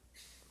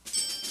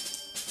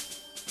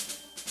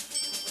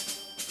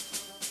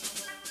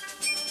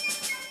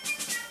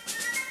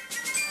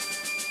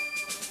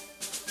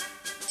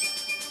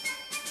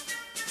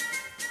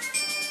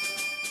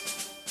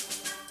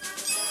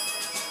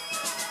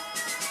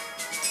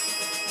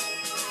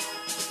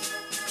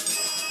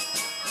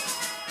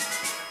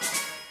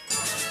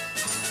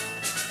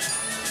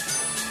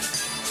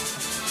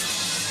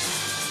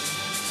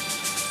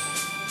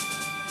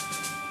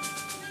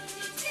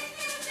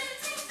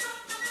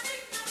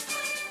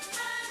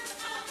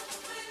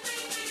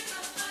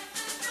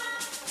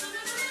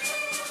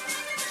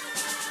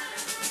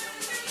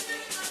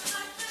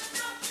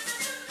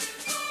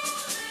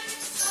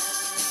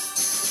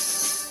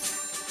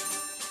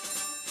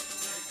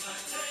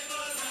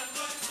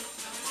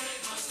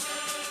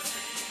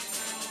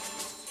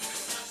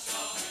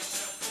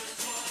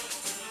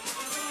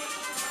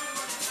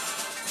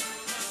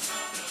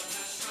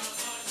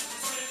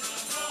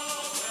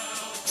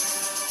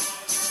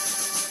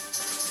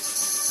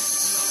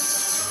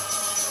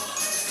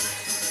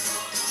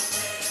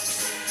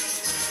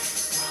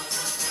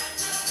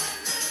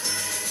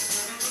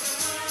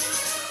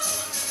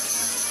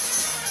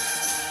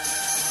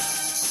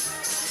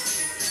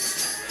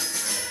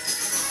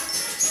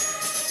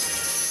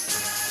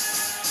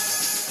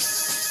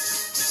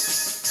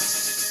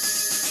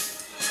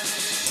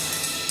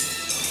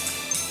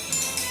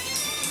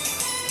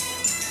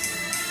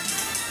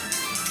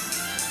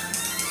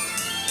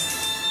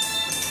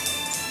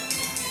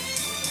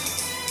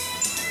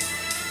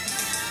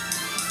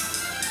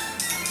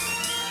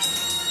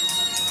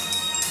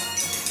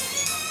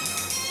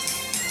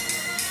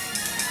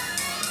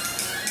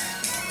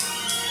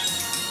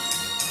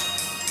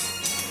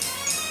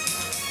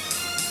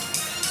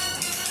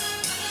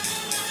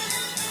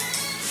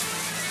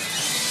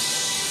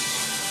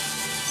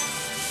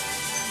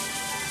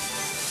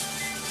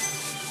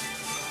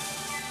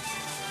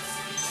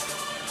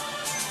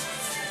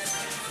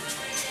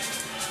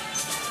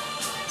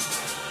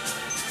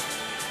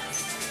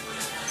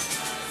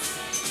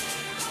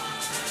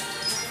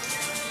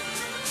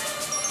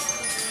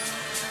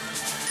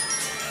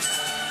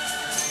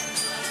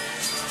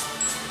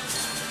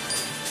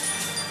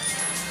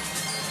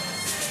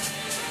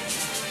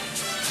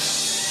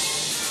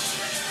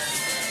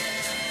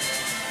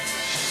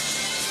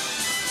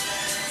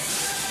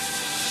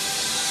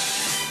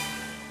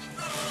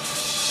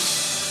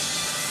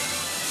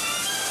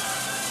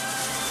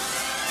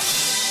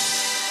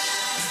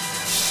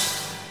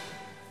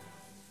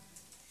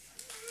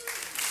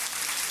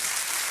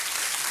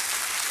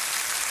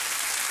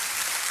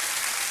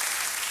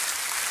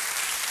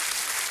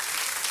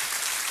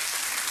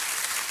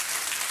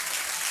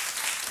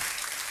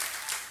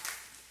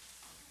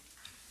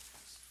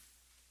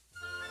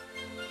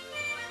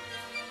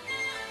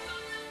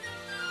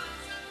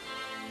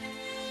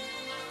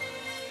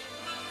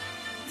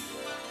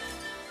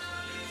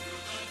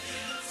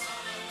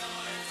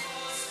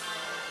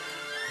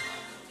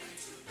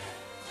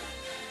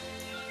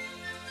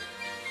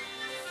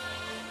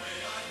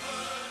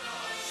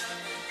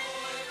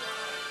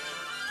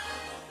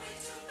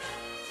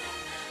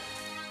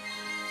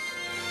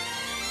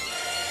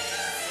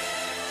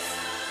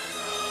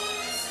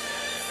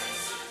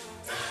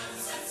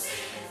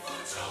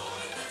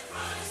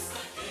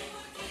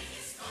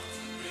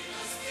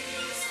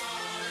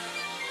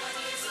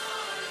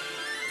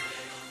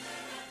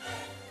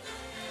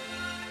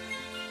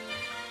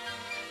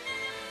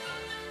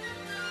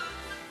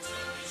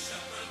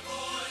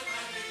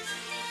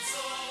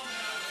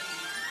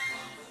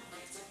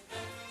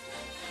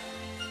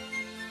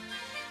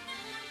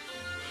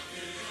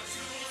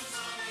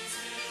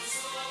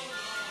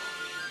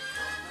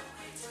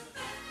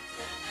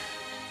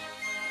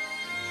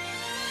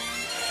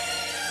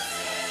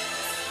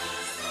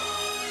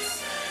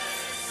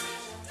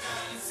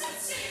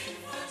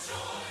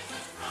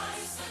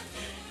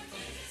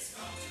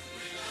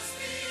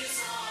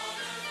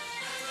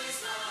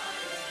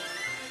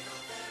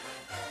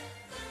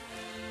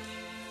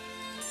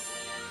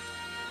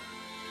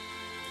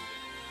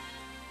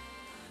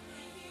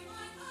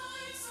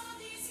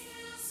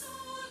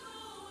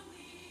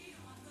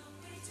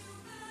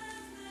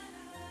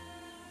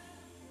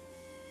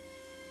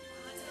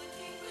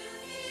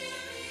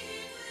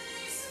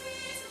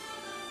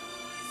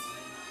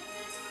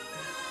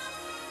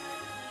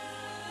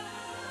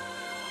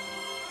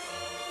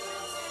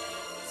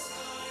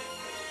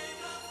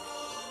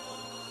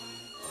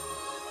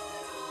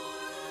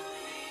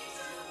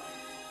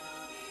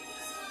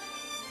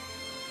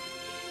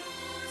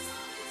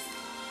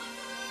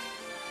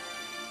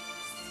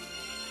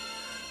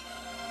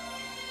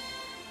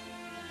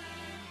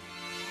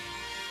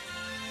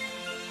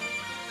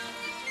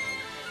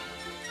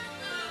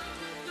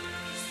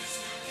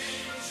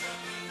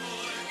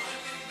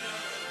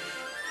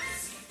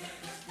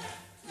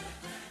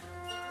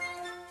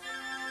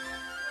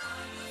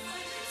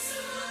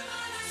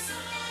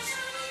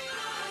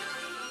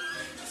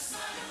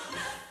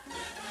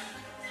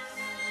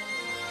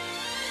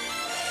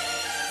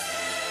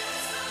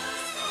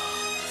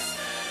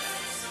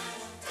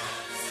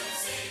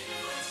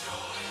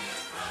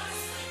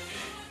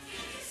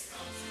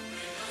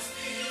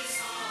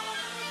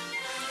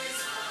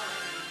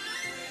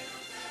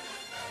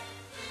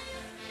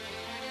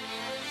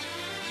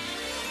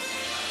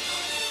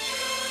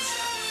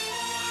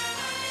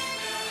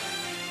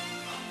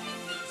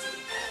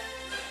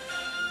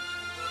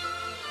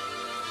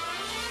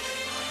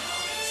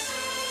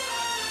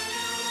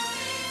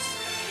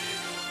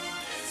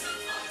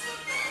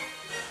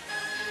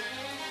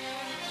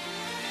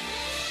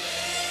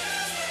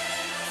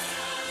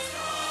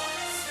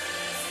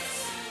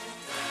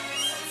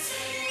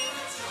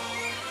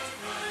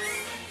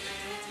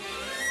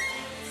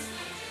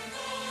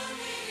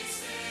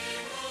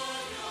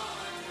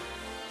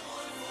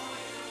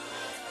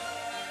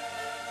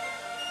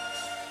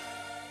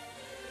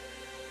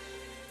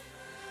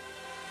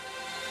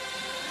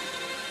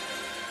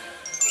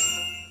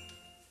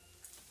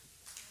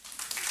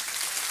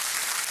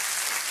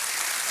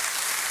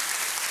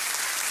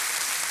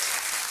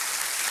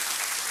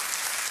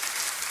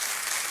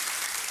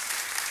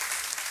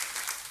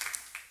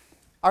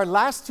 Our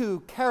last two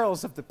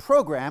carols of the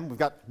program, we've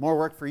got more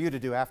work for you to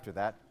do after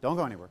that. Don't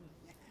go anywhere.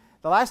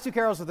 The last two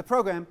carols of the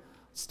program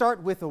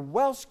start with a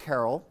Welsh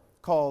carol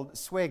called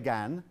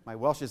Swegan. My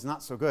Welsh is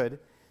not so good,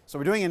 so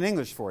we're doing it in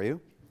English for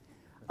you.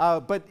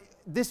 But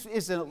this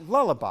is a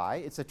lullaby.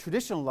 It's a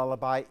traditional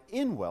lullaby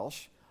in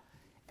Welsh,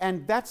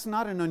 and that's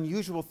not an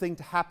unusual thing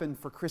to happen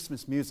for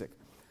Christmas music.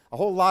 A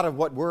whole lot of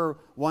what were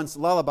once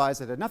lullabies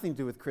that had nothing to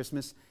do with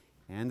Christmas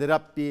ended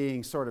up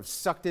being sort of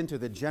sucked into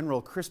the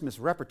general Christmas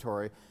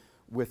repertory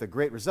with a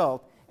great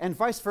result, and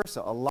vice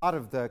versa. A lot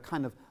of the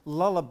kind of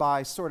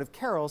lullaby sort of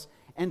carols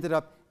ended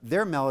up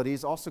their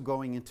melodies also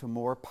going into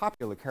more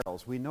popular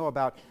carols. We know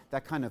about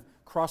that kind of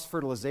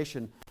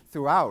cross-fertilization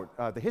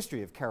throughout the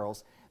history of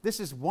carols. This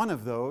is one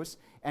of those,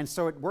 and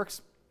so it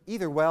works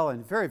either well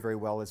and very, very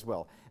well as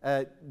well.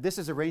 This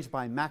is arranged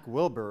by Mac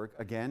Wilberg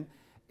again.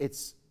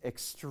 It's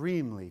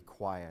extremely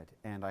quiet,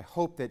 and I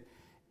hope that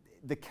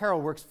the carol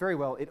works very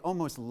well. It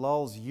almost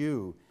lulls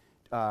you,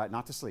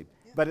 not to sleep,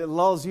 but it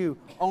lulls you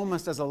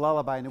almost as a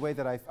lullaby in a way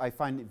that I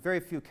find very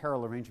few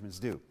carol arrangements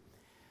do.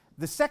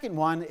 The second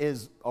one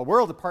is a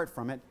world apart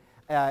from it.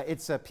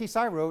 It's a piece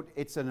I wrote.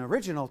 It's an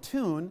original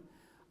tune,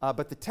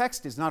 but the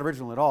text is not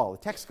original at all. The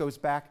text goes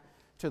back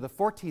to the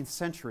 14th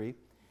century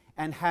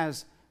and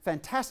has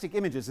fantastic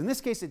images. In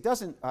this case, it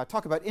doesn't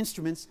talk about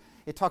instruments.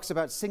 It talks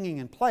about singing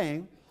and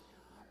playing,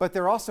 but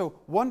there are also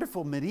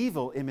wonderful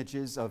medieval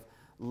images of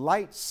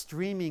light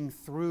streaming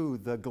through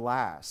the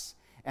glass.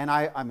 And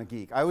I'm a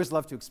geek. I always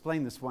love to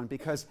explain this one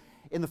because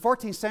in the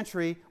 14th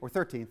century, or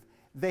 13th,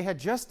 they had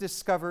just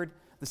discovered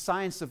the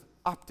science of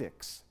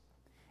optics.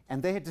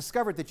 And they had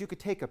discovered that you could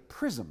take a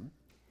prism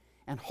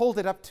and hold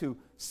it up to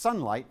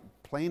sunlight,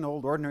 plain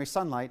old ordinary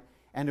sunlight,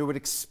 and it would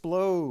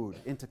explode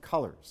into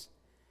colors.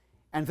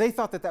 And they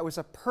thought that that was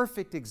a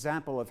perfect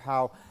example of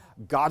how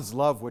God's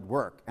love would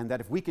work, and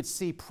that if we could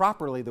see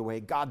properly the way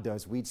God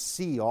does, we'd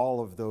see all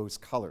of those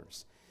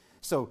colors.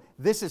 So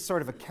this is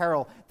sort of a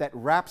carol that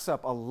wraps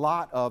up a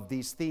lot of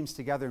these themes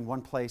together in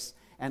one place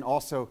and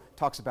also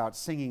talks about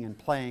singing and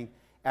playing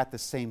at the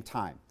same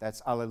time.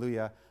 That's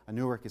Alleluia, a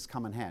new work is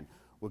come in hand.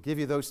 We'll give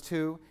you those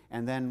two,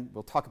 and then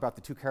we'll talk about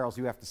the two carols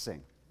you have to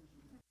sing.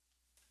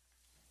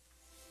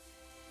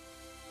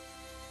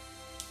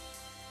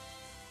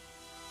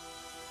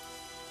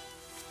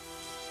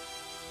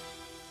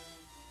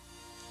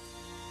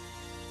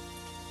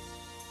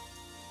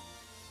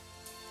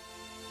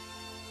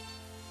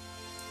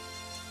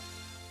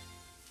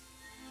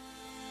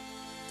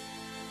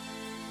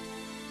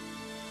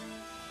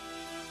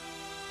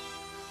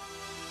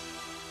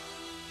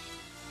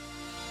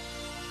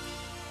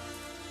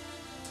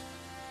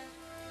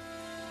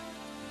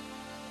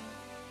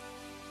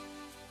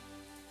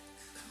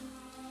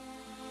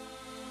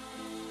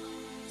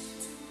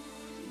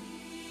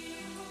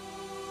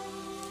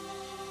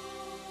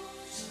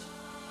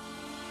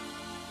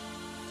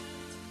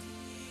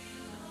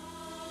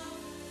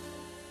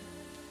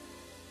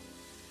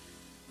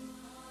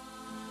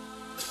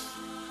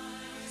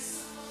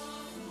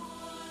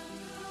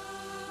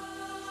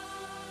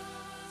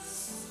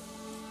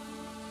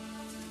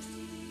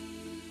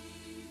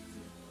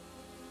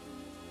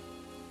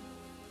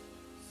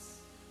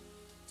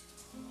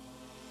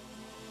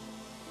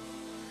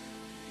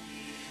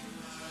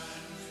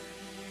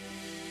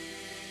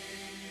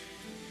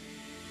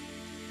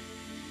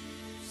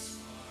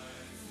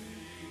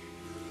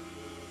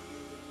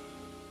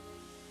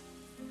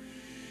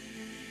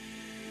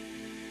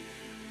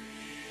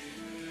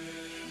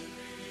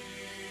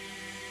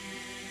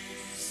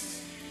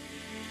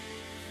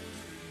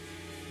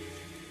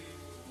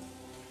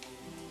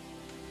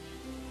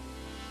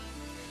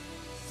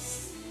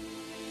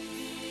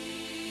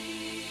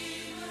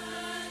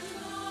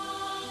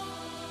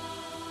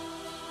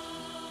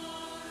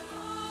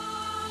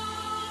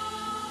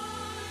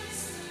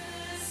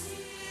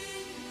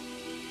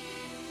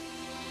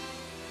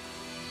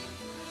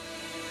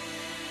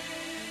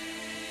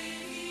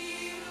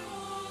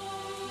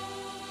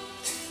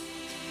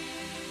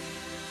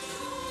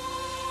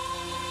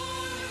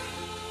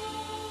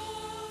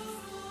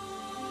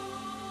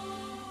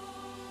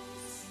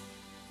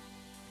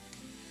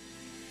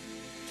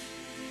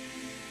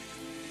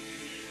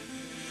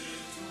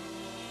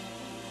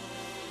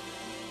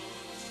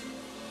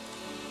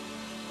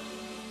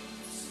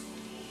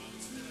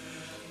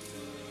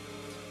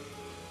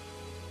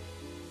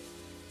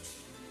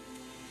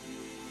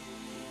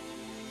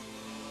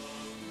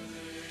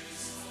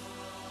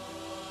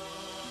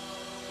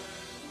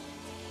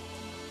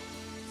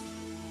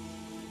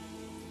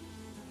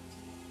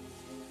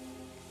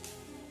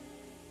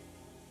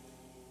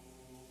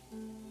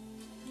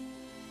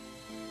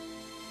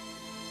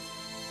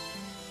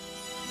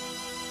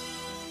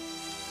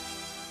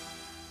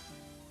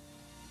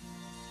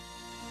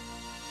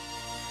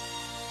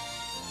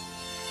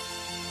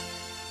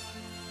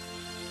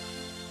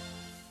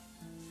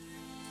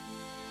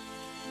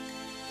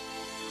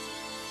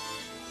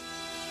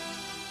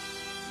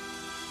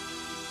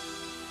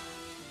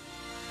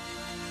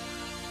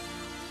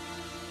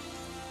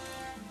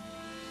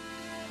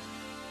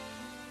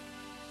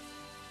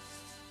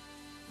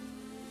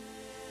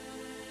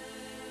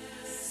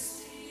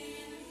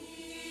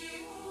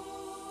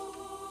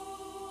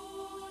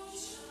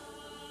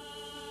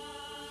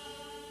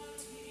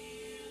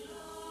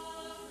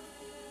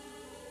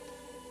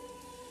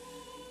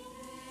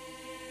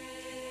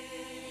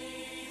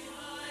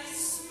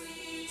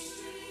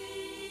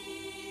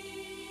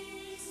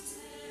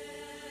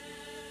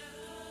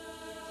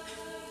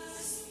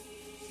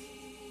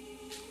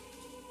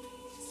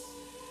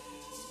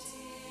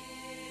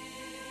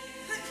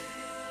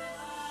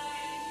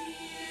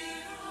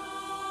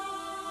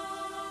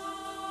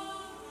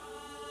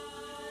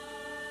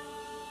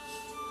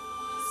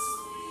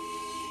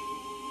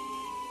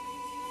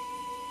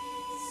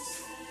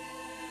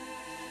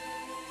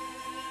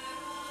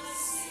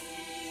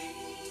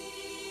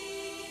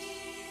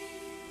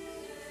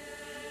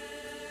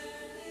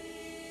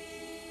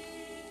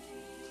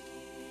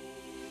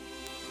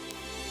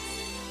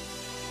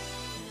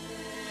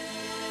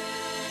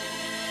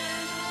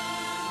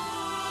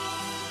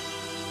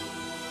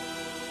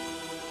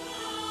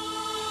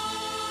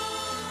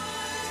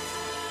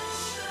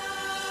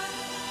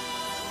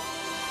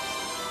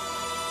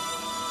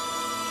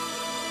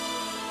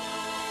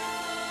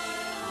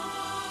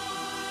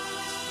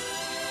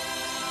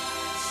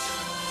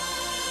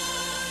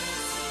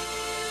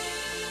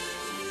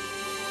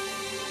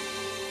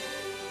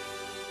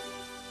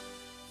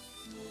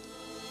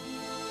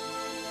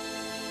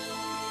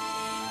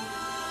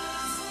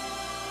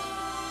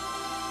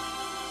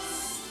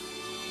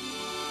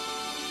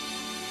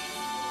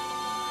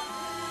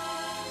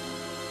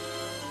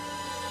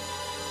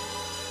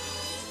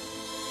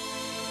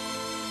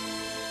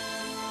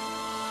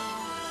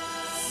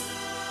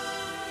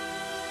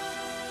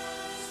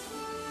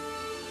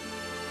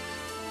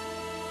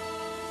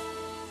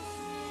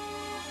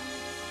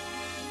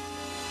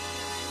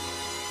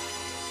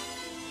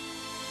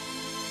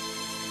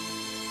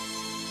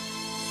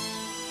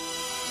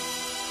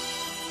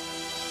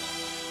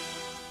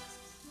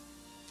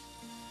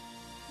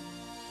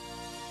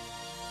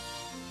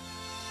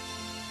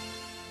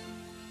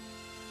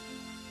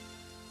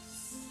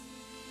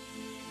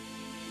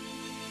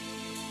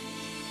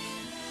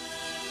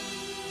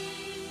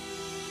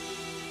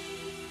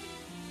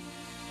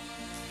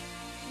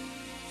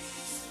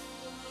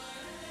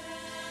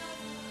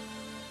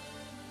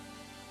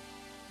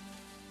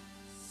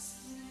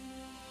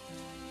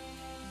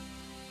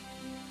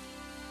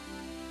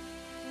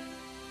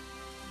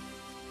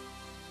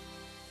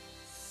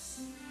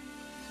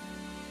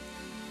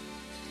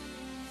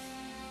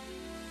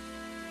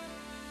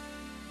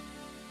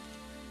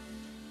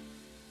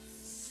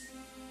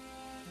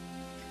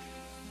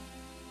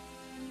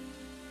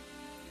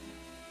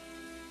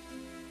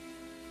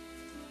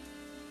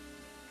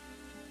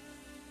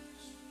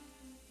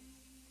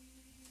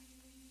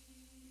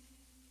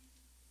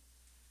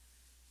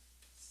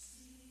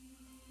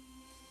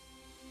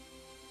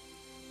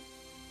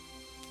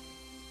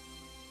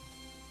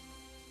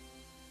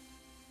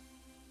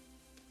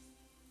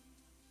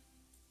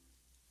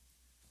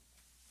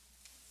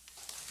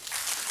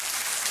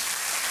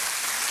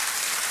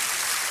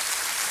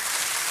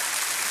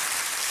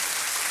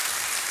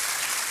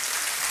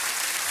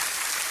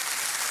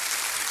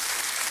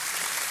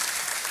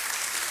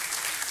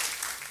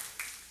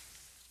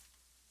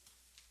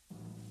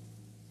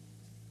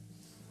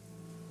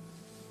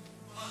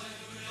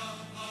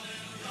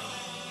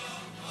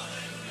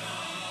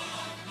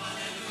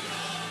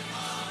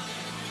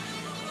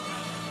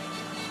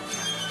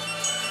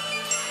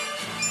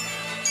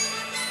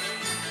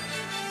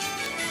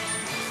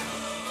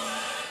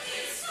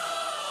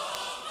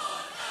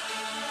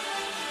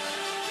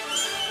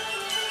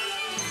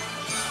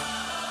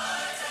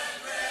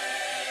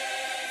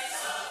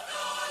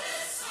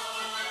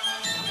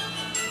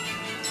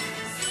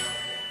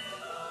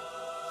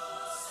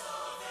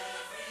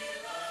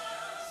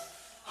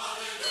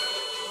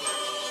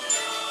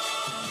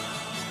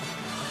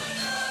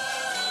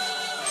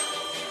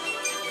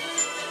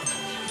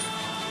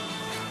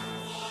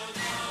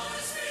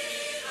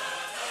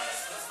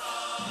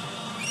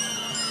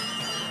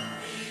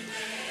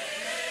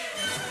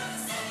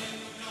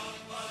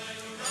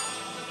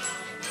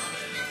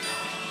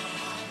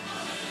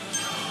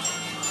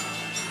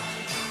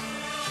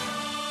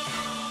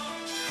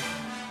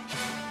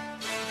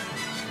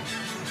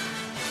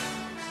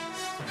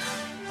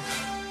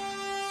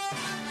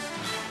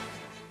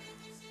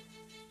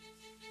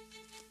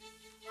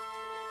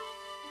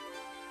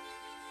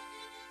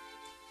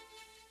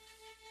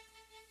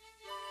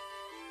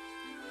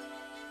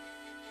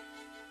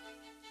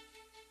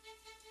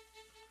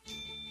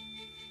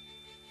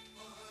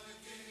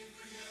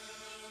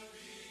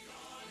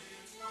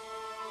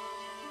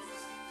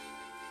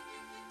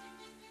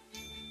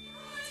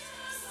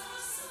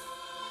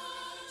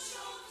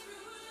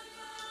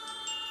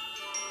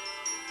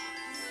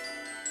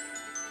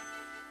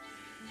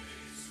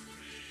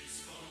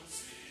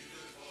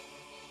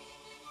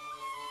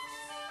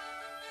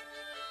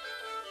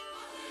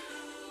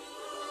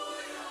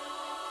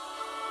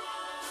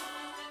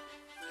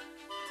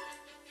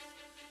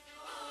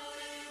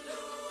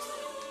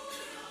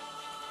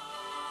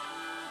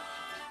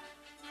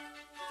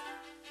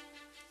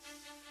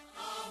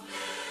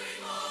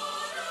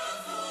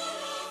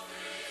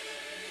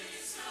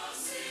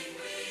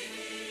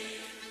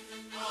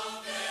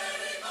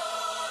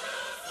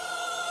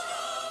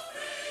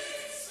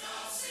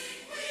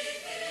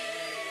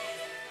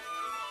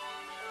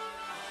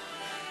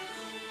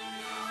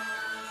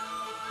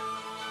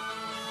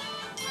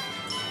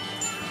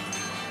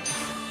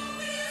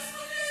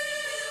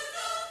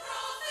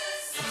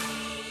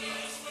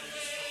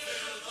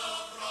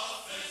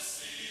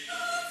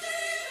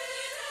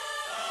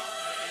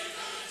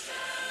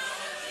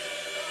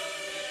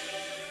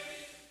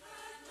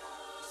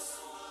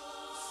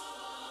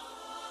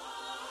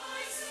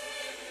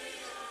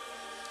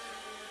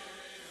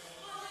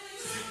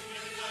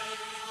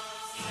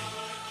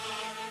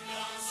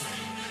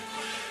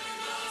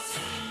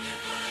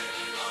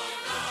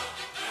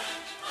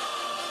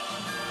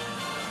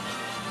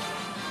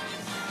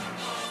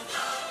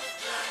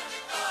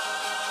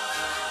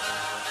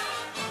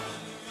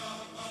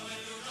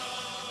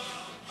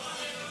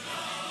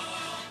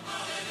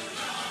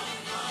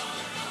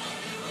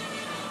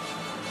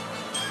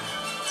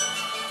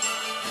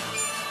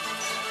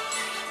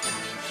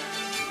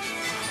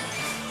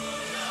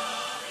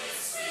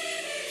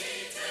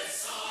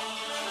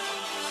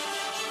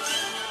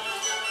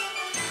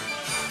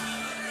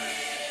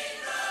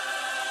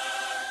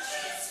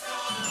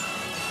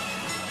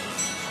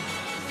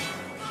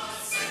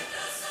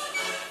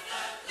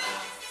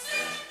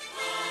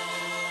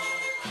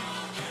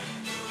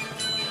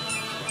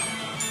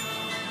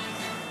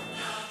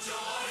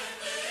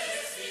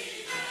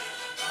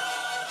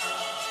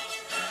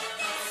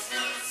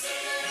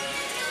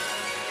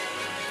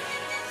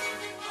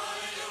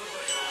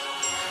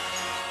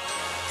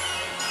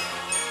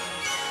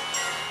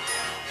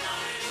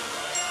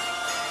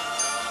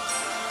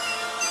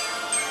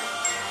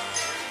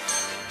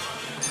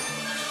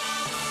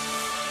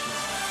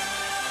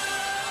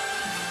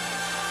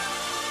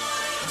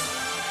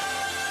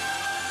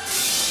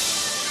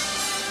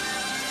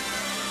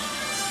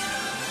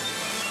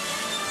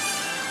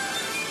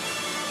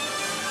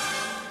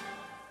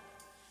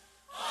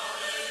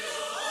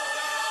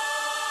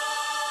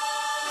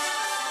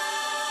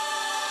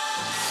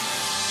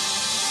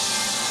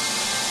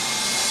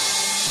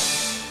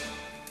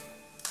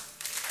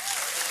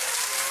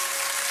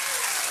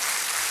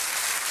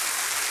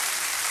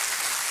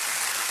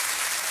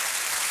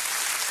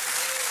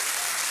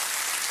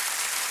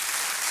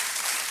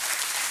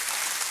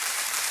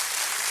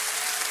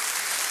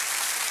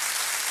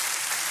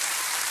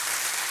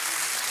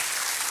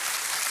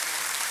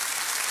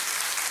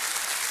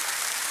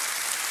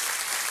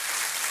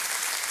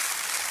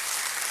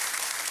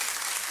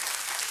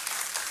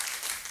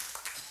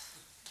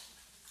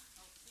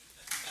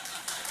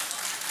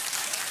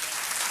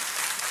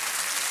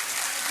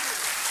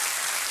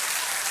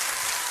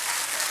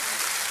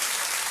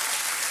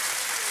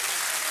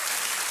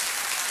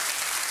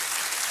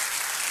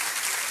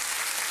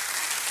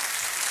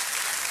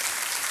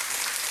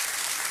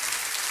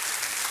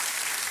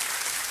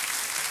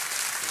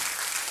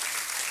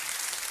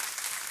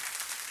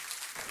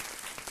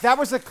 That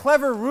was a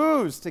clever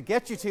ruse to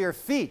get you to your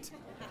feet.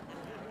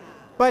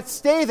 But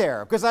stay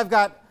there, because I've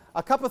got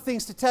a couple of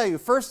things to tell you.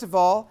 First of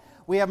all,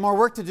 we have more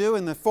work to do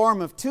in the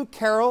form of 2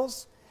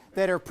 carols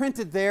that are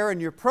printed there in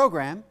your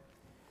program.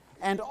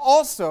 And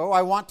also,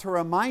 I want to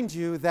remind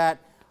you that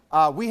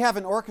we have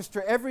an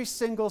orchestra every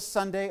single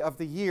Sunday of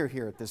the year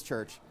here at this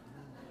church.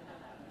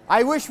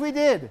 I wish we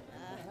did.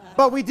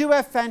 But we do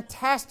have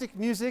fantastic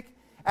music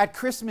at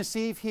Christmas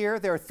Eve here.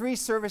 There are 3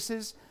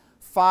 services,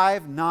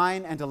 5,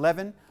 9, and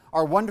 11.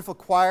 Our wonderful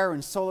choir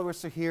and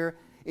soloists are here.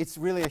 It's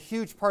really a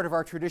huge part of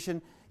our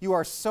tradition. You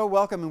are so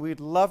welcome, and we'd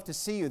love to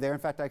see you there. In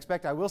fact, I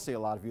expect I will see a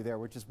lot of you there,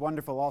 which is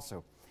wonderful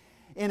also.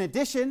 In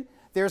addition,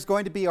 there's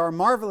going to be our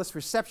marvelous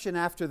reception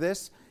after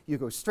this. You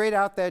go straight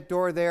out that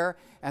door there,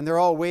 and they're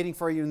all waiting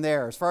for you in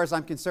there. As far as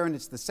I'm concerned,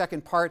 it's the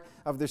second part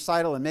of the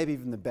recital, and maybe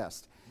even the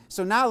best.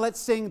 So now let's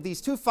sing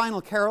these 2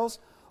 final carols.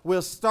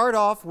 We'll start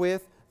off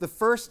with the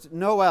first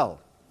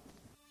Noel.